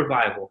another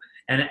revival.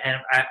 And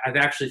I've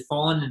actually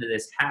fallen into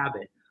this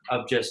habit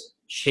of just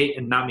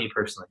not me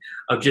personally,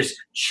 of just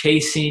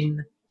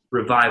chasing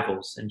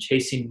revivals and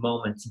chasing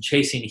moments and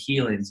chasing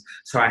healings,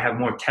 so I have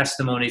more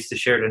testimonies to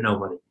share to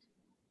nobody.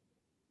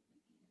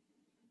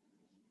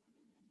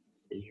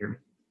 Did you hear me?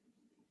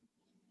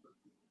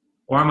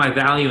 Or am I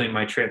valuing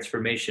my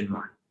transformation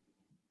more?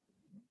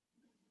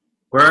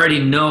 We already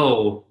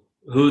know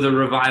who the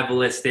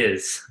revivalist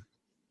is.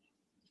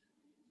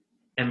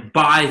 And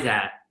by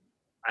that,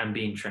 I'm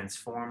being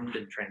transformed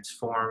and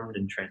transformed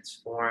and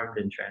transformed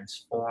and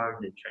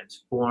transformed and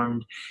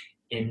transformed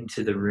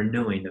into the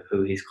renewing of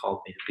who he's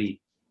called me to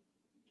be.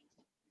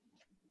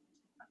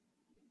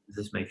 Does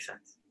this make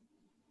sense?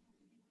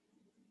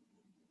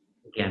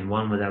 Again,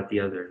 one without the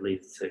other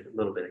leads to a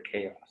little bit of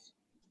chaos.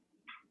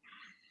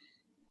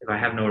 If I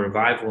have no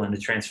revival in the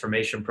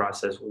transformation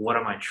process, what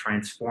am I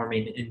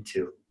transforming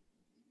into?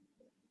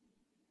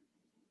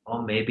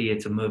 Oh, maybe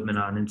it's a movement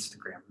on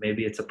Instagram.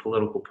 Maybe it's a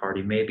political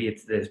party. Maybe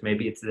it's this.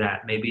 Maybe it's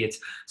that. Maybe it's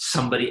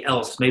somebody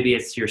else. Maybe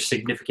it's your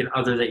significant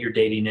other that you're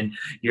dating and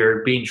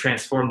you're being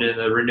transformed into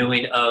the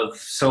renewing of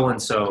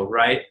so-and-so,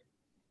 right?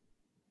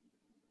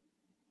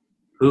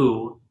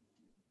 Who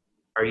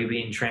are you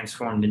being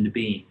transformed into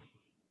being?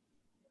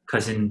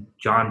 Because in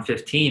John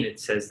 15, it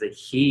says that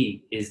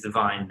he is the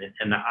vine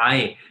and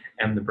I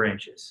am the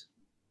branches.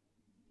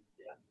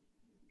 Yeah.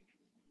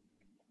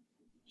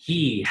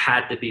 He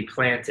had to be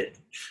planted,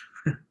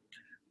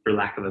 for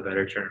lack of a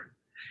better term,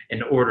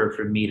 in order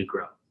for me to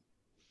grow.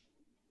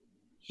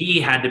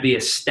 He had to be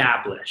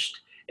established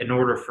in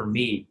order for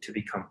me to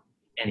become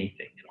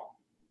anything at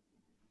all.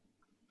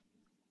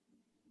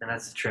 And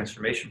that's the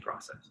transformation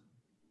process.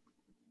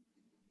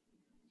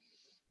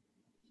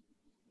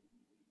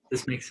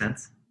 Does this make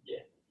sense? Yeah.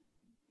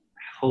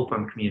 I hope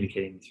I'm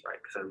communicating this right,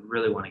 because I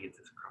really want to get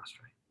this across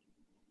right.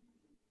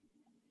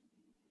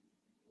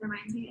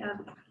 Reminds me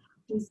of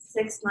these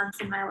 6 months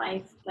in my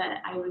life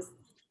that I was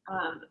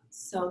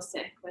so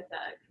sick with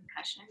a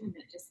concussion, and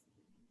it just,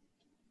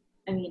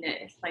 I mean,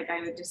 it's like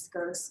I would just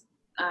go to,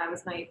 it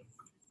was my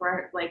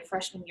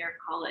freshman year of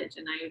college,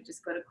 and I would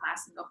just go to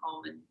class and go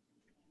home and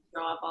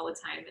throw up all the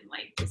time, and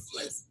like this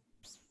was,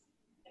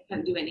 I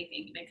couldn't do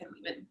anything, and I couldn't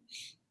even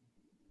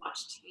watch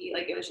TV,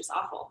 like it was just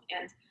awful.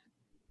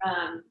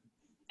 And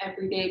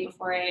every day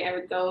before I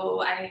would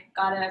go, I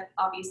got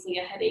obviously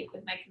a headache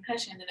with my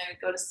concussion, and I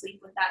would go to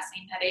sleep with that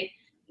same headache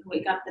and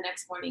wake up the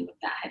next morning with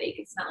that headache.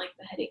 It's not like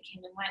the headache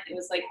came and went. It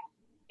was like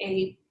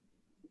a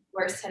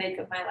worst headache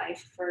of my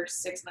life for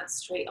 6 months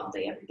straight, all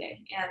day, every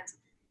day. And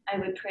I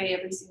would pray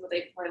every single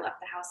day before I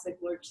left the house, like,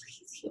 Lord,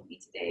 please heal me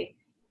today.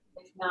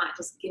 If not,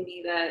 just give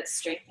me the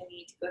strength I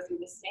need to go through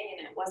this day.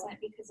 And it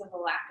wasn't because of a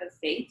lack of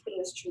faith, but it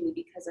was truly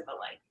because of a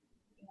like,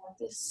 I want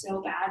this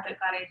so bad, but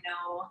God, I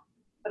know.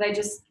 But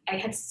I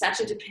had such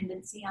a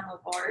dependency on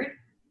the Lord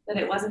that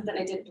it wasn't that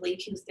I didn't believe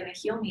he was going to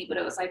heal me, but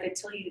it was like,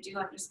 until you do,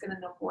 I'm just going to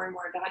know more and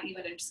more about you,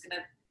 and I'm just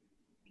going to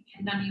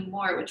depend on you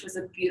more, which was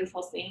a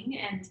beautiful thing.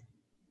 And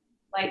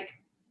like,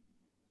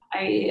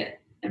 I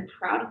am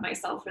proud of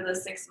myself for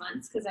those 6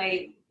 months, because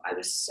I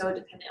was so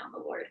dependent on the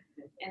Lord,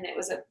 and it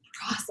was a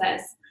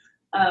process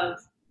of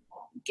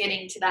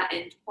getting to that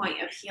end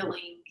point of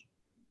healing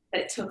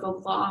that took a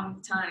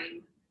long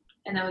time,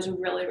 and that was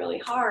really, really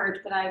hard,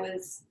 but I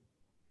was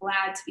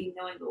glad to be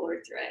knowing the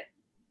Lord through it.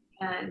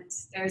 And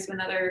there's been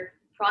other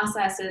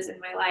processes in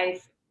my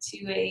life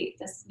to a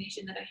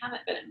destination that I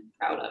haven't been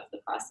proud of the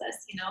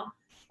process,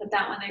 but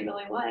that one I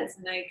really was.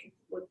 And I could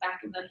look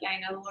back and be like, yeah, I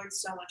know the Lord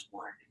so much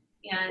more.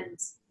 And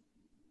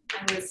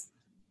I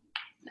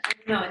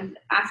don't know, and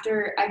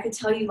after I could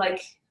tell you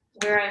like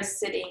where I was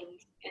sitting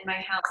in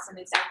my house and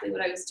exactly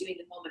what I was doing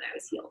the moment I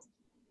was healed.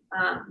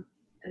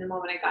 And the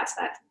moment I got to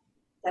that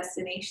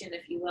destination,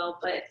 if you will,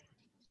 but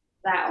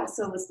that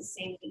also was the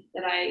same week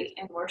that I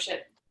in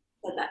worship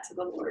said that to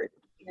the Lord,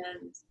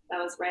 and that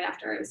was right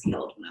after I was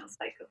healed, when I was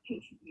like,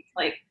 okay,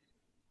 like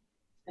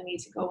I need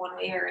to go one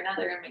way or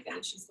another. Am I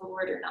going to choose the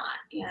Lord or not?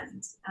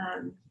 And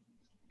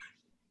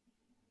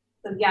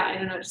so yeah, I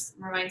don't know, it just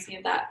reminds me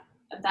of that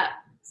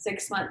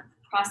 6 month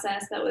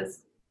process that was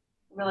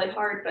really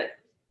hard, but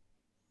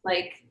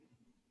like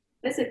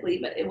physically,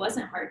 but it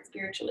wasn't hard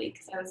spiritually,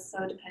 because I was so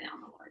dependent on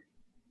the Lord.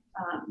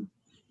 I'm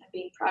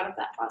being proud of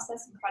that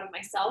process and proud of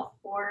myself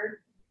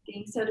for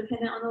being so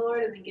dependent on the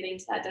Lord, and then getting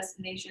to that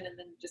destination, and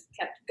then just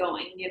kept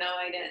going.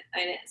 I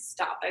didn't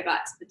stop. I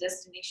got to the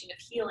destination of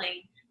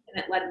healing,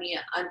 and it led me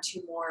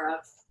unto more of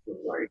the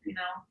Lord,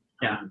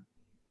 Yeah.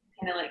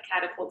 Kind of like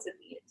catapulted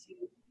me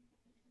into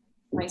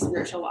my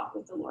spiritual walk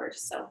with the Lord.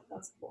 So that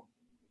was cool.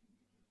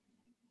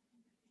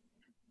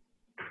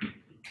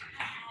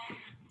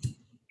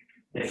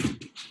 Okay.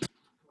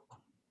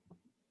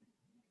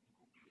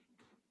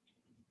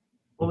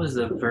 What was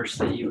the verse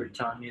that you were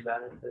telling me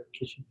about at the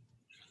kitchen?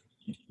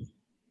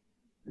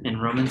 In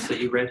Romans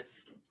that you read?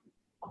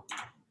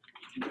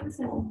 It was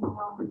in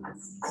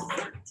Romans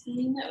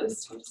 13. It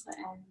was towards the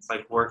end.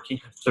 Like working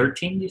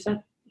 13, you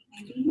said?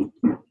 Maybe.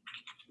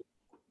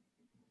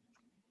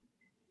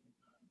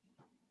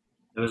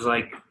 It was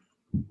like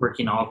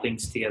working all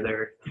things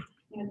together.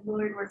 Yeah, the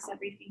Lord works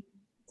everything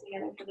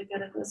together for the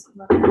good of those who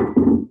love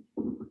Him.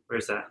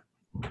 Where's that?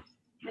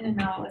 I don't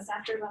know. It was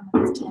after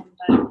Romans 10,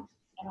 but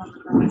I don't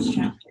remember which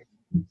chapter.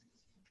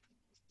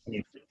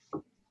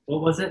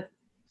 What was it?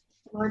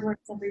 The Lord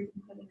works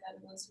everything for the good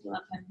of those who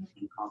love Him, who have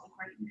been called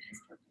according to His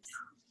purpose.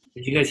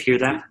 Did you guys hear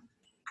that?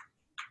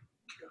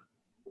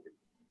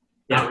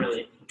 Not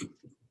really.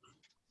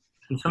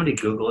 Can somebody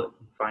Google it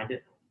and find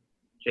it?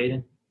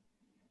 Jaden?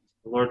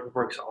 The Lord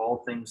works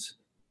all things.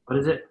 What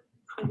is it?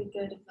 For the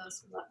good of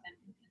those who love Him,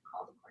 who have been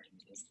called according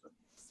to His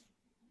purpose.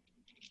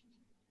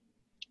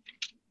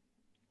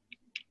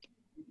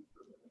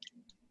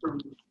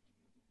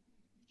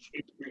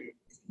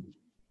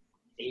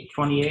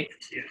 8:28?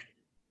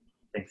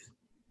 Yeah.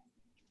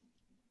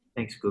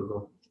 Thanks,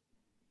 Google.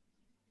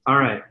 All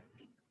right.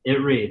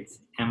 It reads,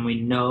 and we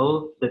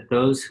know that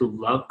those who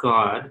love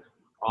God,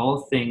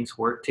 all things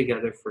work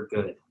together for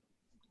good,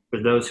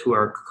 for those who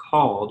are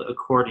called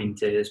according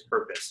to His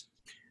purpose.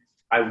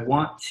 I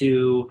want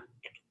to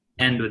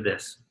end with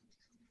this.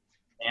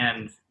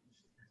 And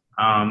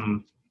I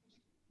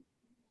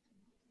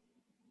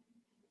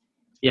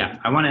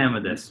want to end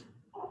with this.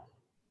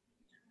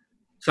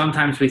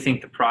 Sometimes we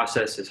think the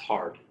process is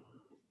hard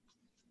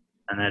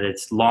and that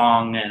it's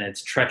long and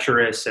it's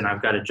treacherous and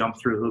I've got to jump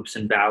through hoops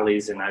and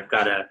valleys and I've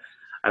got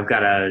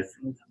to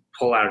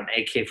pull out an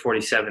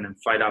AK-47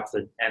 and fight off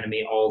the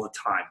enemy all the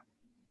time.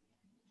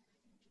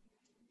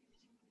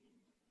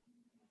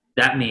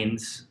 That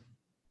means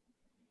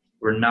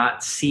we're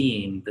not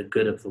seeing the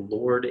good of the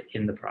Lord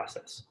in the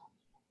process.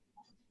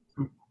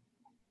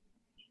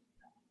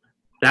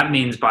 That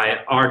means, by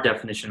our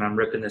definition, I'm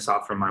ripping this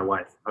off from my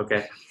wife,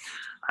 okay?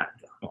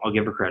 I'll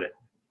give her credit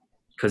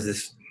because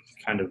this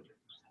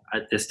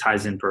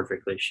ties in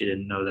perfectly. She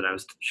didn't know that I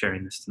was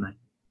sharing this tonight.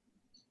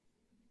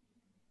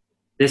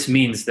 This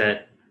means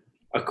that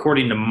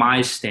according to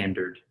my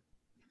standard,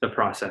 the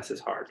process is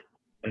hard.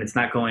 And it's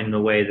not going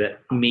the way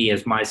that me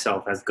as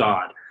myself, as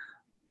God,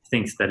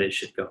 thinks that it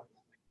should go.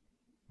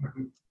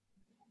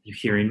 You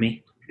hearing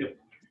me? Yep.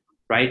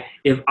 Right?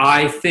 If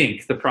I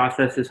think the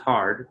process is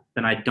hard,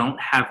 then I don't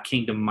have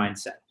kingdom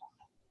mindset.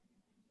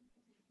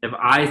 If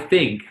I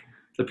think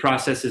the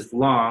process is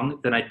long,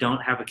 then I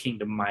don't have a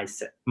kingdom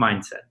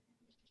mindset.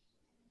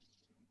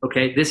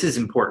 Okay, this is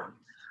important.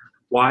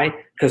 Why?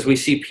 Because we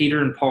see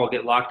Peter and Paul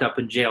get locked up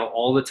in jail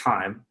all the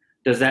time.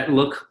 Does that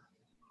look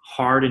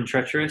hard and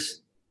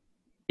treacherous?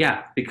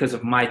 Yeah, because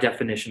of my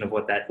definition of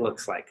what that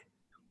looks like.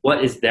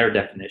 What is their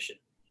definition?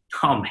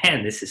 Oh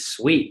man, this is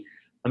sweet.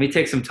 Let me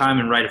take some time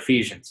and write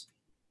Ephesians.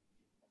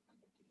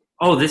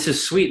 Oh, this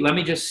is sweet. Let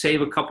me just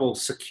save a couple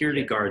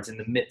security guards in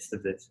the midst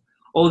of this.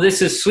 Oh,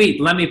 this is sweet.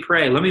 Let me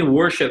pray. Let me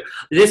worship.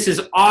 This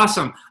is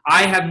awesome.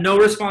 I have no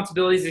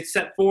responsibilities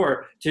except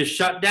for to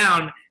shut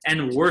down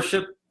and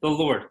worship the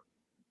Lord.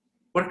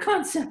 What a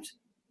concept.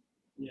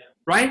 Yeah.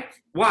 Right?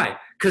 Why?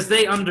 Because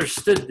they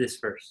understood this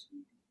verse.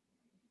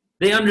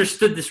 They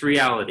understood this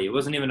reality. It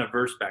wasn't even a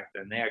verse back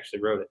then. They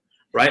actually wrote it.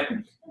 Right?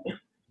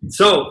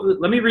 So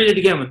let me read it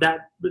again with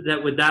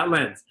that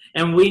lens.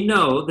 And we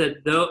know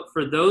that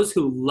for those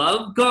who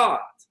love God,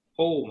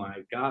 oh my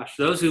gosh,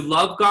 those who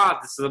love God,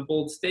 this is a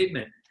bold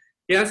statement.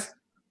 Yes?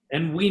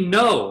 And we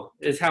know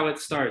is how it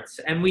starts.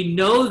 And we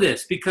know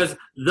this because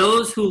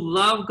those who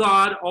love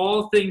God,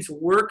 all things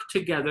work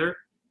together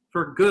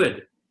for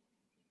good.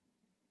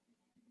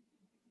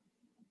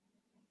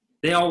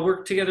 They all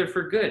work together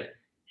for good.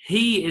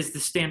 He is the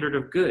standard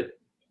of good,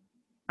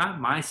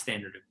 not my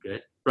standard of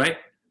good, right?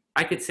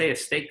 I could say a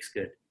steak's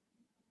good.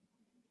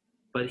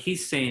 But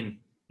he's saying,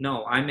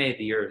 no, I made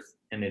the earth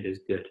and it is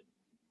good.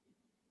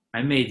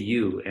 I made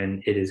you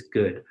and it is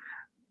good.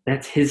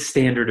 That's his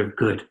standard of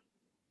good.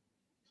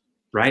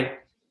 Right?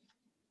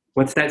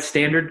 What's that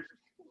standard?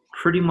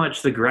 Pretty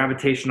much the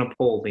gravitational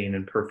pull being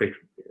in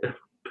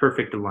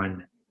perfect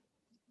alignment.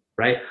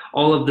 Right?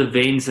 All of the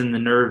veins and the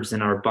nerves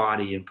in our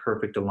body in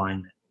perfect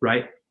alignment.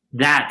 Right?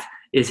 That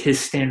is his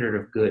standard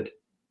of good.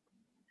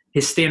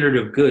 His standard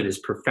of good is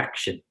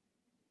perfection.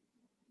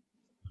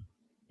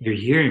 You're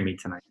hearing me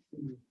tonight.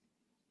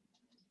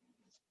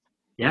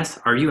 Yes?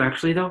 Are you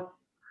actually though?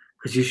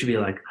 Because you should be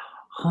like,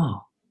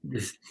 oh,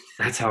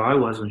 that's how I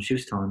was when she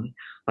was telling me.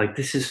 Like,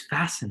 this is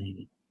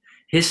fascinating.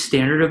 His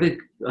standard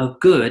of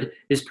good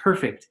is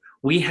perfect.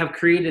 We have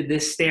created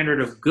this standard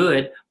of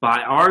good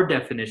by our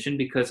definition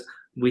because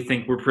we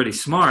think we're pretty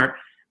smart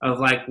of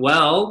like,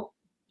 well,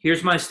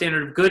 here's my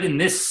standard of good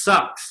and this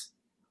sucks.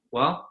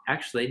 Well,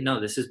 actually, no,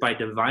 this is by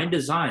divine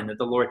design that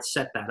the Lord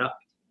set that up.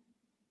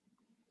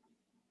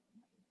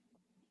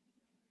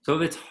 So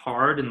if it's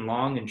hard and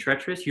long and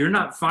treacherous, you're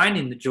not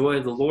finding the joy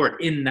of the Lord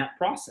in that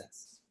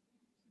process,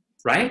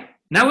 right?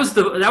 And that was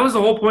the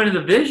whole point of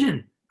the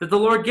vision that the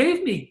Lord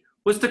gave me,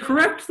 was to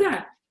correct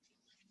that.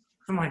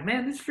 I'm like,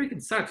 man, this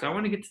freaking sucks. I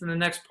want to get to the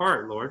next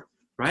part, Lord,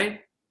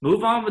 right?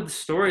 Move on with the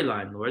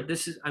storyline, Lord.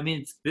 This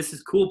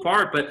is cool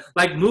part, but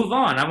like move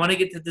on. I want to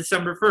get to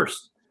December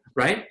 1st,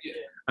 right? Yeah.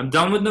 I'm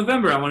done with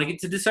November. I want to get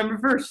to December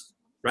 1st,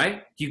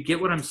 right? Do you get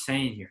what I'm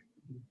saying here?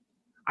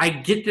 I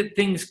get that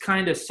things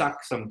kind of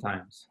suck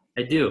sometimes.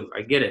 I do.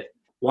 I get it.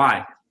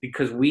 Why?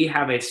 Because we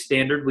have a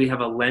standard, we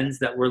have a lens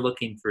that we're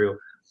looking through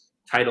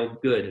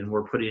titled good, and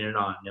we're putting it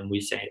on, and we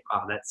say,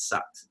 oh, that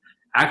sucks.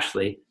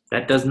 Actually,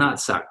 that does not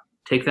suck.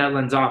 Take that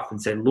lens off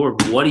and say,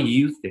 Lord, what do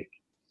you think?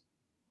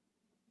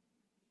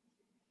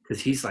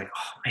 Because he's like,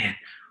 oh, man,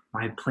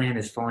 my plan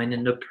is falling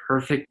into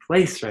perfect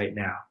place right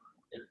now.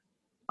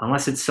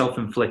 Unless it's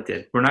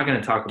self-inflicted. We're not going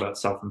to talk about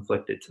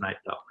self-inflicted tonight,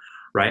 though,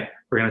 right?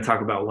 We're going to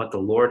talk about what the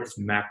Lord has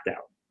mapped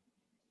out.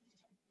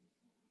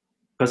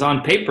 Because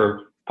on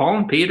paper, Paul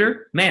and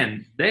Peter,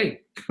 man,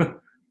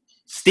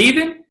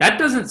 Stephen, that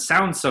doesn't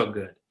sound so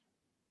good.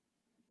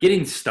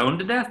 Getting stoned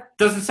to death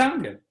doesn't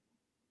sound good,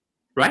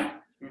 right?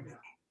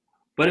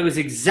 But it was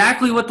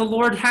exactly what the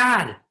Lord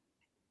had.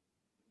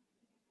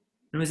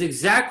 It was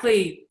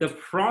exactly the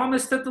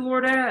promise that the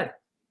Lord had.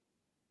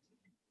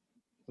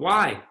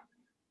 Why?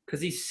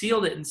 Because he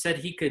sealed it and said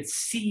he could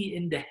see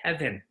into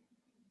heaven.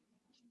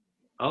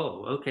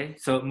 Oh, okay.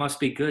 So it must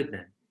be good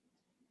then.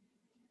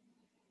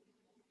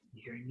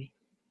 You hearing me?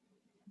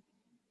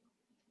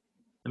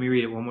 Let me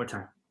read it one more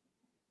time.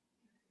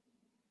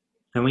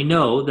 And we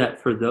know that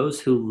for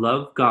those who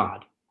love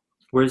God,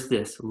 where's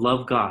this?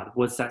 Love God.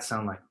 What's that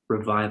sound like?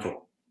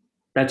 Revival.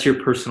 That's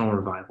your personal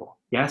revival.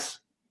 Yes?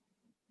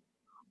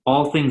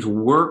 All things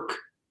work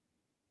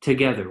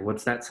together.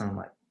 What's that sound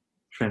like?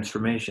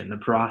 Transformation, the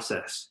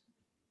process.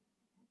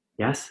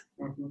 Yes?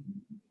 Mm-hmm.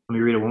 Let me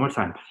read it one more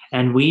time.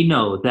 And we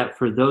know that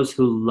for those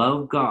who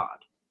love God,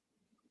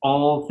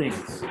 all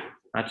things,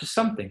 not just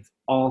some things,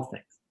 all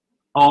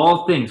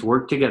things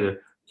work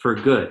together for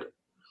good,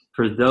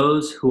 for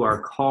those who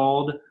are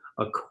called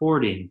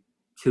according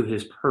to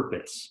his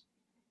purpose.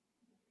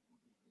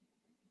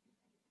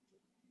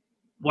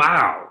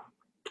 Wow.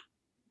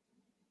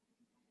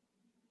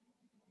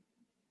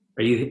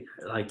 Are you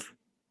like,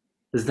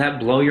 does that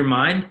blow your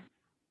mind?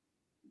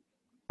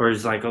 Or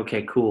is it like,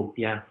 okay, cool,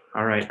 yeah,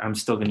 all right, I'm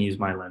still going to use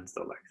my lens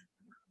though, Lex.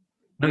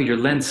 No, your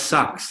lens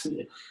sucks.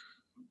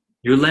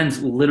 Your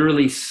lens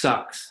literally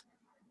sucks,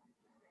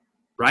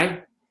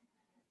 right?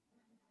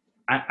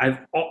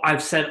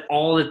 I've said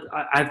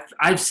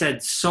I've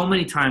said so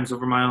many times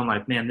over my own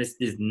life, man, this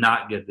is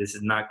not good. This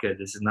is not good.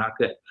 This is not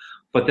good.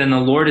 But then the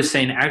Lord is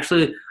saying,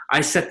 actually,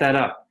 I set that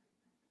up.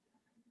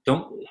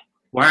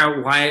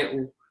 Why?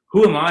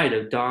 Who am I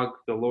to dog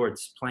the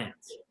Lord's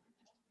plans?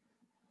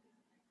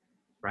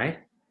 Right?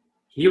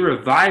 He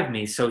revived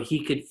me so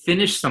he could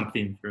finish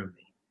something through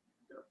me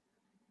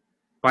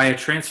by a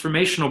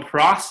transformational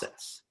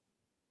process.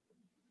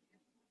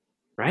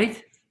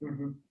 Right?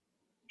 Mm-hmm.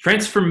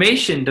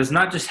 Transformation does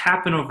not just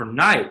happen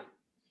overnight,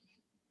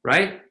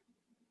 right?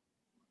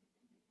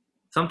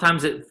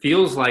 Sometimes it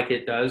feels like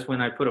it does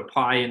when I put a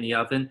pie in the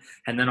oven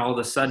and then all of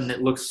a sudden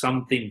it looks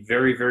something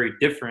very, very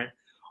different.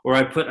 Or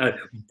I put a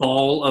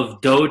ball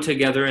of dough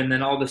together and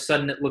then all of a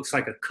sudden it looks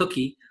like a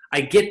cookie.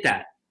 I get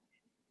that.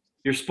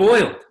 You're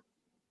spoiled,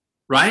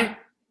 right?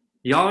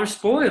 Y'all are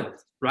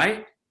spoiled,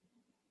 right?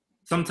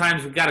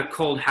 Sometimes we've got a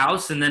cold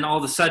house and then all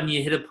of a sudden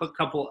you hit a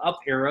couple up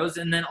arrows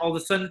and then all of a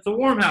sudden it's a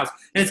warm house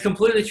and it's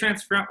completely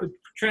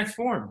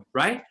transformed,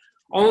 right?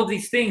 All of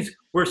these things,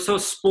 we're so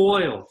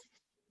spoiled.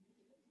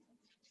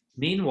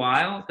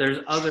 Meanwhile, there's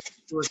other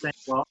people who are saying,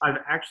 well, I've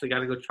actually got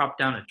to go chop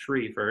down a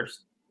tree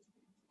first.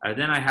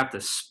 Then I have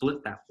to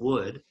split that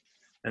wood.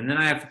 And then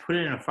I have to put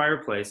it in a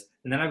fireplace.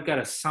 And then I've got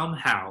to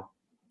somehow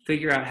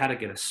figure out how to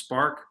get a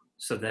spark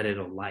so that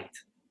it'll light.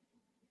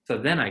 So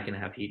then I can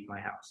have heat in my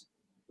house.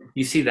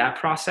 You see that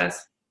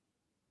process?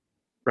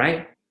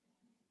 Right?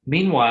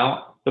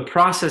 Meanwhile, the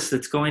process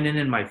that's going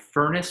in my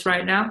furnace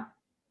right now,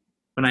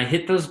 when I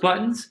hit those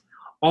buttons,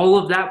 all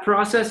of that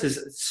process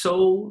is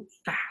so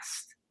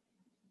fast.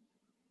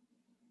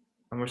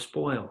 And we're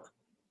spoiled.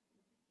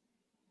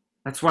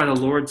 That's why the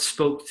Lord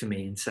spoke to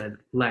me and said,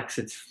 Lex,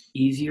 it's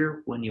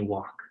easier when you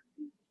walk.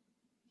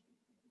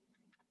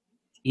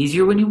 It's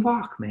easier when you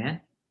walk,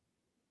 man.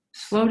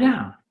 Slow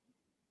down.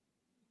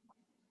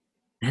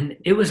 And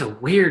it was a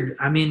weird,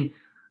 I mean,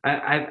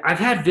 I've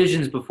had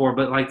visions before,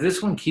 but like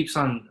this one keeps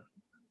on,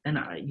 and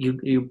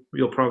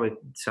you'll probably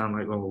sound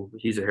like, oh,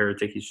 he's a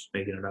heretic, he's just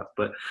making it up.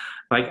 But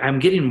like I'm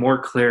getting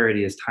more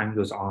clarity as time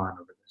goes on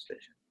over this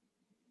vision.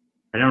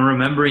 And I'm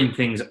remembering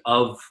things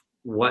of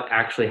what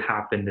actually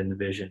happened in the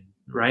vision,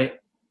 right?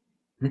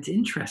 And it's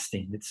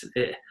interesting. It's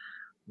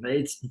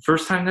the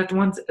first time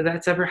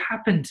that's ever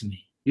happened to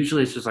me.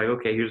 Usually it's just like,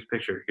 okay, here's a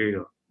picture, here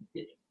you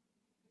go.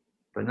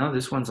 But no,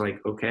 this one's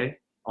like, okay,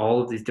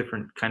 all of these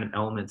different kind of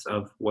elements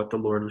of what the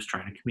Lord was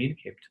trying to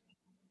communicate to me.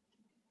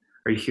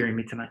 Are you hearing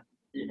me tonight?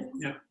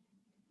 Yeah.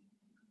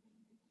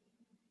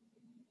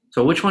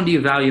 So which one do you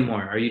value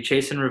more? Are you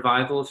chasing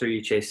revivals or are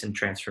you chasing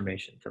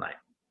transformation tonight?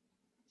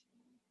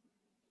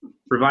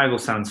 Revival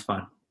sounds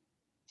fun.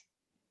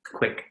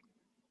 Quick.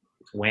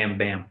 It's wham,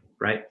 bam,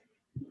 right?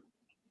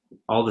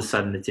 All of a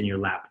sudden it's in your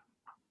lap.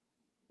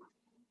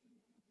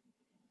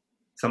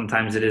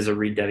 Sometimes it is a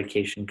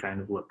rededication kind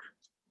of look.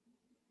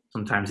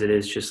 Sometimes it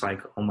is just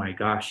like, oh my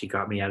gosh, he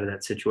got me out of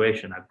that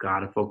situation. I've got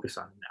to focus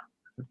on it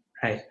now.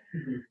 Right?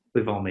 Mm-hmm.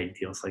 We've all made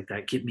deals like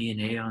that. Get me an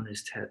A on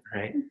this test,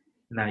 right?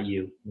 Not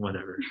you,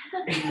 whatever.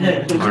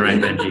 All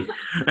right, Benji.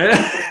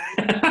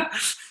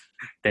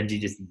 Benji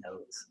just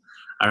knows.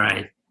 All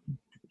right.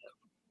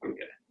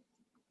 Okay.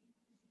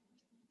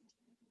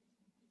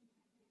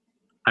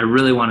 I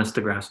really want us to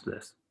grasp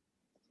this.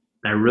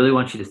 And I really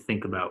want you to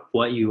think about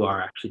what you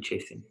are actually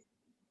chasing.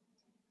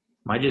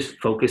 Am I just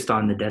focused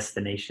on the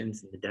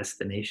destinations and the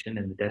destination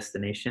and the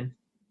destination?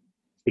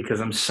 Because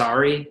I'm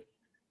sorry,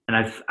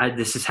 and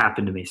this has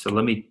happened to me. So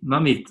let me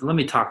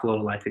talk a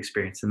little life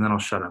experience, and then I'll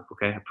shut up.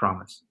 Okay, I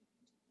promise.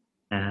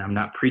 And I'm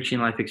not preaching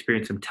life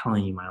experience. I'm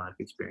telling you my life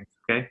experience.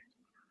 Okay.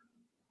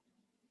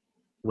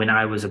 When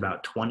I was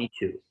about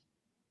 22,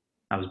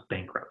 I was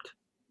bankrupt.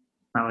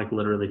 Not like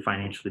literally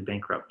financially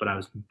bankrupt, but I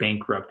was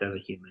bankrupt as a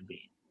human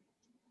being.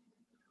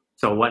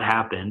 So what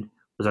happened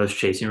was I was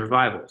chasing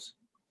revivals.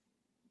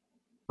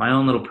 My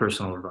own little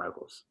personal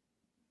revivals.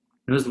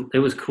 It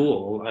was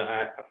cool.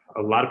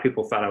 A lot of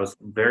people thought I was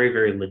very,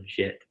 very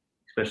legit,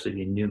 especially if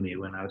you knew me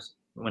when I was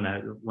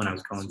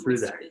going through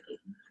that.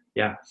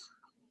 Yeah,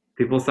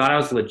 people thought I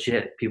was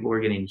legit. People were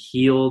getting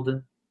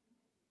healed.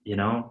 You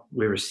know,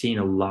 we were seeing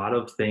a lot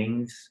of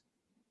things.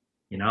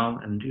 You know,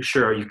 and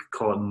sure, you could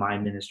call it my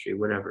ministry,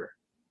 whatever.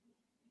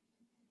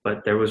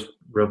 But there was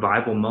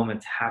revival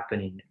moments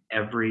happening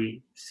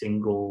every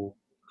single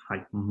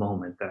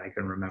moment that I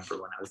can remember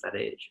when I was that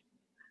age.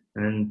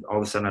 And then all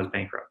of a sudden I was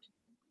bankrupt.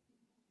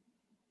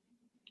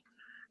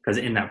 Because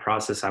in that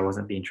process, I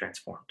wasn't being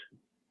transformed.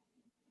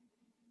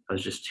 I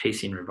was just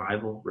chasing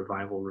revival. It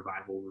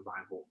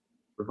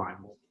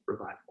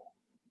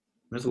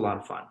was a lot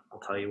of fun. I'll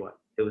tell you what,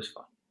 it was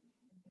fun.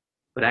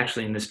 But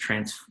actually in this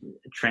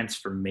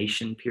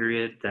transformation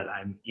period that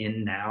I'm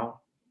in now,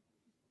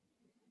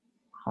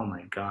 oh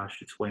my gosh,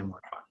 it's way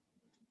more fun.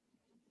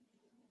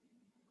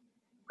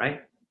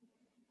 Right?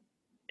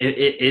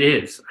 It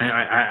is.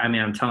 I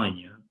mean, I'm telling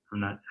you. I'm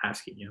not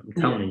asking you. I'm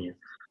telling you.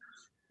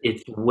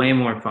 It's way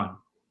more fun.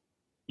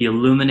 The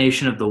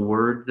illumination of the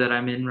word that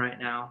I'm in right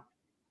now,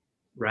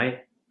 right?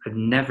 I've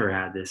never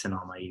had this in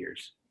all my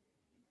years.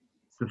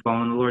 I've been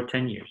following the Lord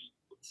 10 years.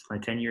 It's my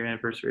 10-year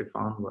anniversary of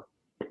following the Lord.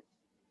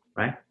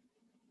 Right?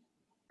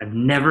 I've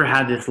never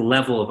had this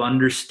level of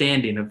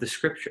understanding of the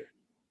scripture.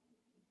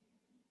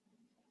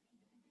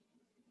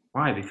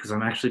 Why? Because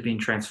I'm actually being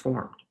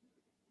transformed.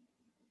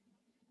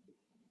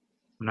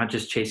 I'm not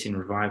just chasing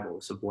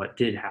revivals of what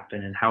did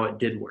happen and how it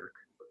did work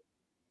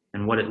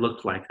and what it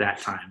looked like that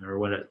time or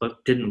what it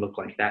didn't look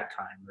like that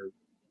time. Does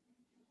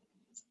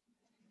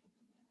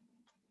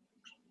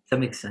that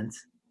make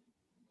sense?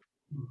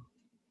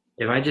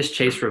 If I just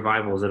chase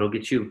revivals, it'll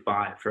get you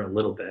by for a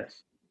little bit.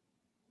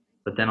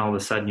 But then all of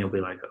a sudden you'll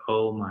be like,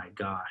 oh my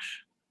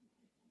gosh,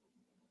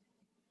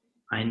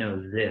 I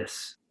know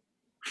this.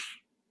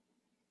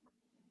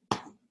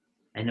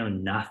 I know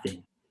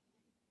nothing.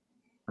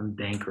 I'm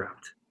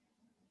bankrupt.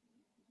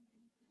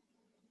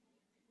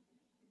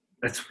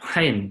 That's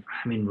why,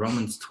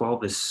 Romans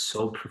 12 is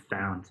so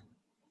profound.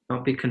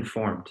 Don't be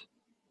conformed.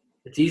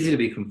 It's easy to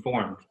be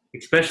conformed,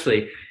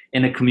 especially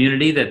in a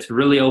community that's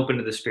really open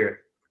to the Spirit.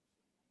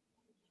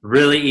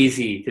 Really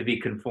easy to be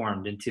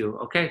conformed into,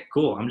 okay,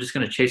 cool, I'm just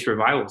going to chase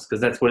revivals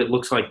because that's what it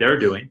looks like they're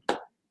doing.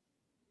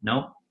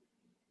 No.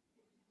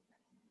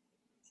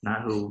 It's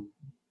not who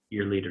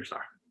your leaders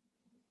are.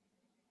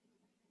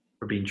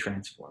 We're being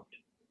transformed.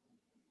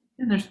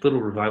 And there's little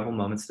revival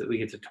moments that we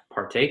get to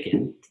partake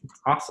in. It's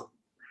awesome.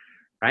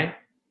 Right?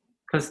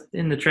 Because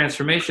in the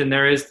transformation,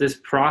 there is this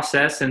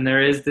process and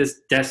there is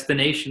this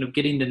destination of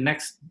getting the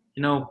next,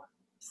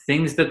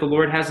 things that the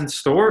Lord has in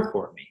store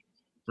for me.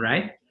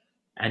 Right?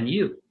 And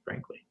you,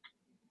 frankly.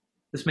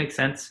 This makes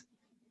sense?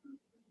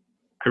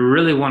 I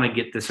really want to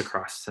get this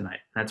across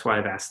tonight. That's why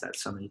I've asked that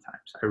so many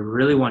times. I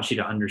really want you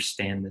to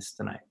understand this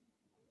tonight.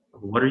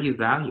 What are you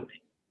valuing?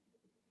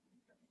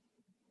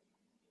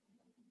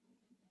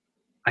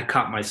 I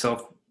caught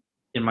myself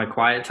in my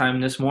quiet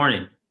time this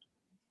morning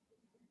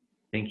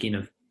thinking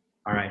of,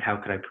 all right, how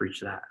could I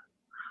preach that?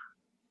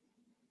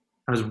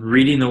 I was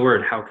reading the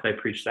word, how could I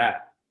preach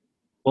that?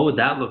 What would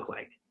that look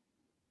like?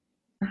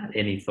 Not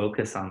any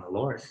focus on the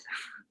Lord.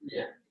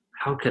 Yeah.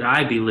 How could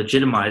I be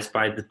legitimized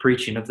by the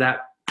preaching of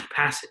that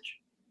passage?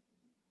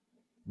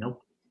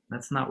 Nope,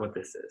 that's not what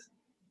this is.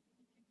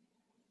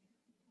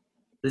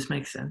 This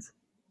makes sense.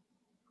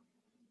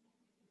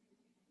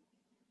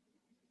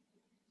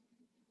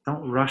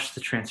 Don't rush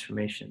the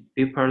transformation.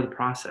 Be a part of the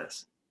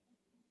process.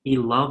 He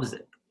loves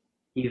it.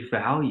 He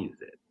values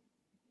it.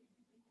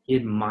 He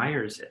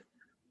admires it,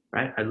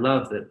 right? I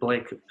love that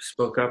Blake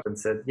spoke up and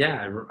said,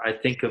 yeah, I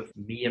think of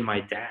me and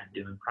my dad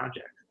doing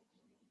projects,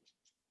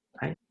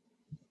 right?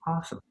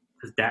 Awesome.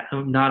 Because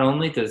not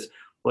only does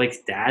Blake's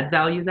dad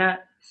value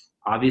that,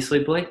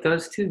 obviously Blake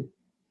does too,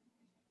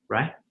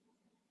 right?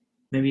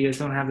 Maybe you guys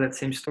don't have that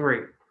same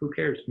story. Who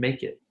cares?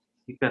 Make it.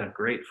 You've got a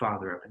great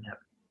father up in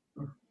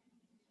heaven,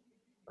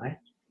 right?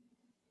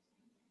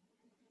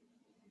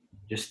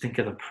 Just think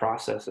of the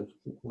process of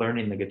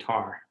learning the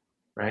guitar,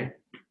 right?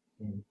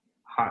 And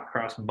hot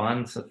cross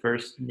buns, the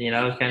first,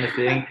 kind of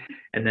thing.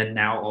 And then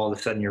now all of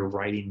a sudden you're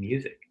writing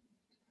music.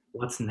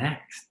 What's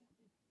next?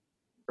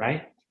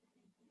 Right?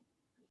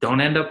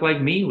 Don't end up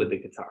like me with the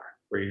guitar,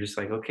 where you're just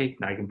like, okay,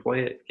 I can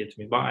play it, gets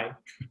me by.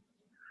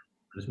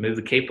 Just move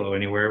the capo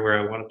anywhere where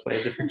I want to play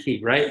a different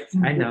key, right?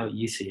 I know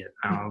you see it.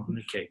 Oh,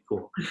 okay,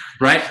 cool.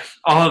 Right?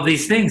 All of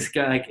these things,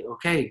 like,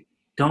 okay,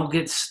 don't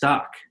get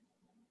stuck.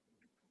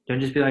 Don't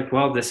just be like,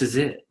 well, this is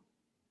it.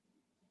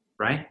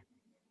 Right? It'd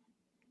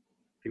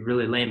be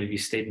really lame if you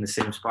stayed in the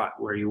same spot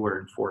where you were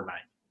in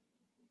Fortnite.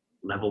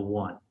 Level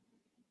 1.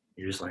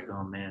 You're just like,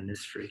 oh man,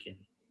 this freaking,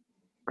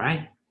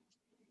 right?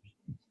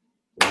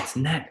 What's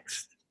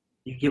next?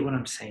 You get what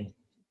I'm saying?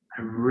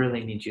 I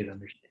really need you to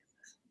understand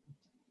this.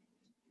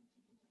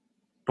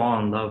 Fall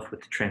in love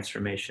with the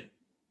transformation.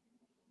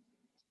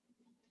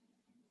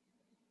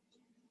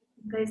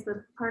 Guys,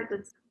 the part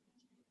that's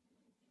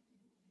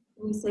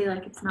when you say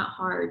like it's not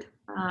hard,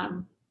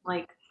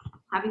 like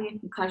having a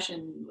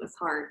concussion was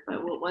hard,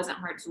 but what wasn't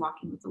hard is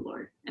walking with the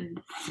Lord. And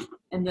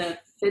the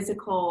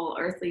physical,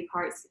 earthly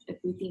parts, if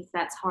we think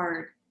that's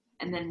hard,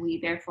 and then we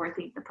therefore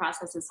think the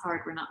process is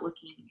hard, we're not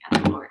looking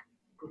at the Lord,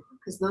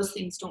 because those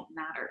things don't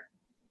matter.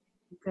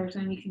 If there's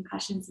any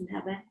concussions in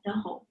heaven,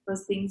 no,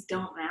 those things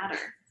don't matter.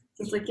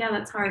 So it's like, yeah,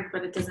 that's hard,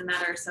 but it doesn't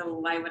matter. So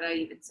why would I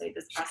even say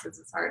this process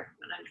is hard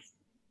when I'm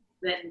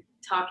then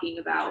talking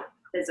about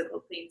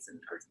physical things and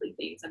earthly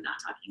things? I'm not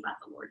talking about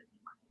the Lord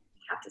anymore.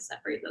 You have to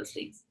separate those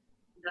things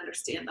and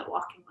understand that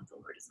walking with the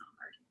Lord is not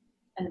hard.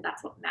 And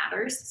that's what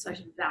matters. So I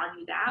should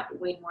value that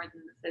way more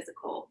than the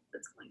physical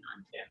that's going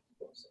on. Yeah.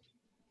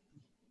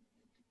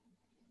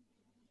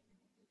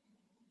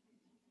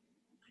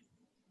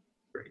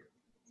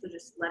 So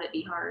just let it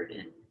be hard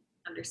and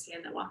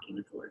understand that walking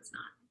with the Lord's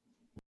not.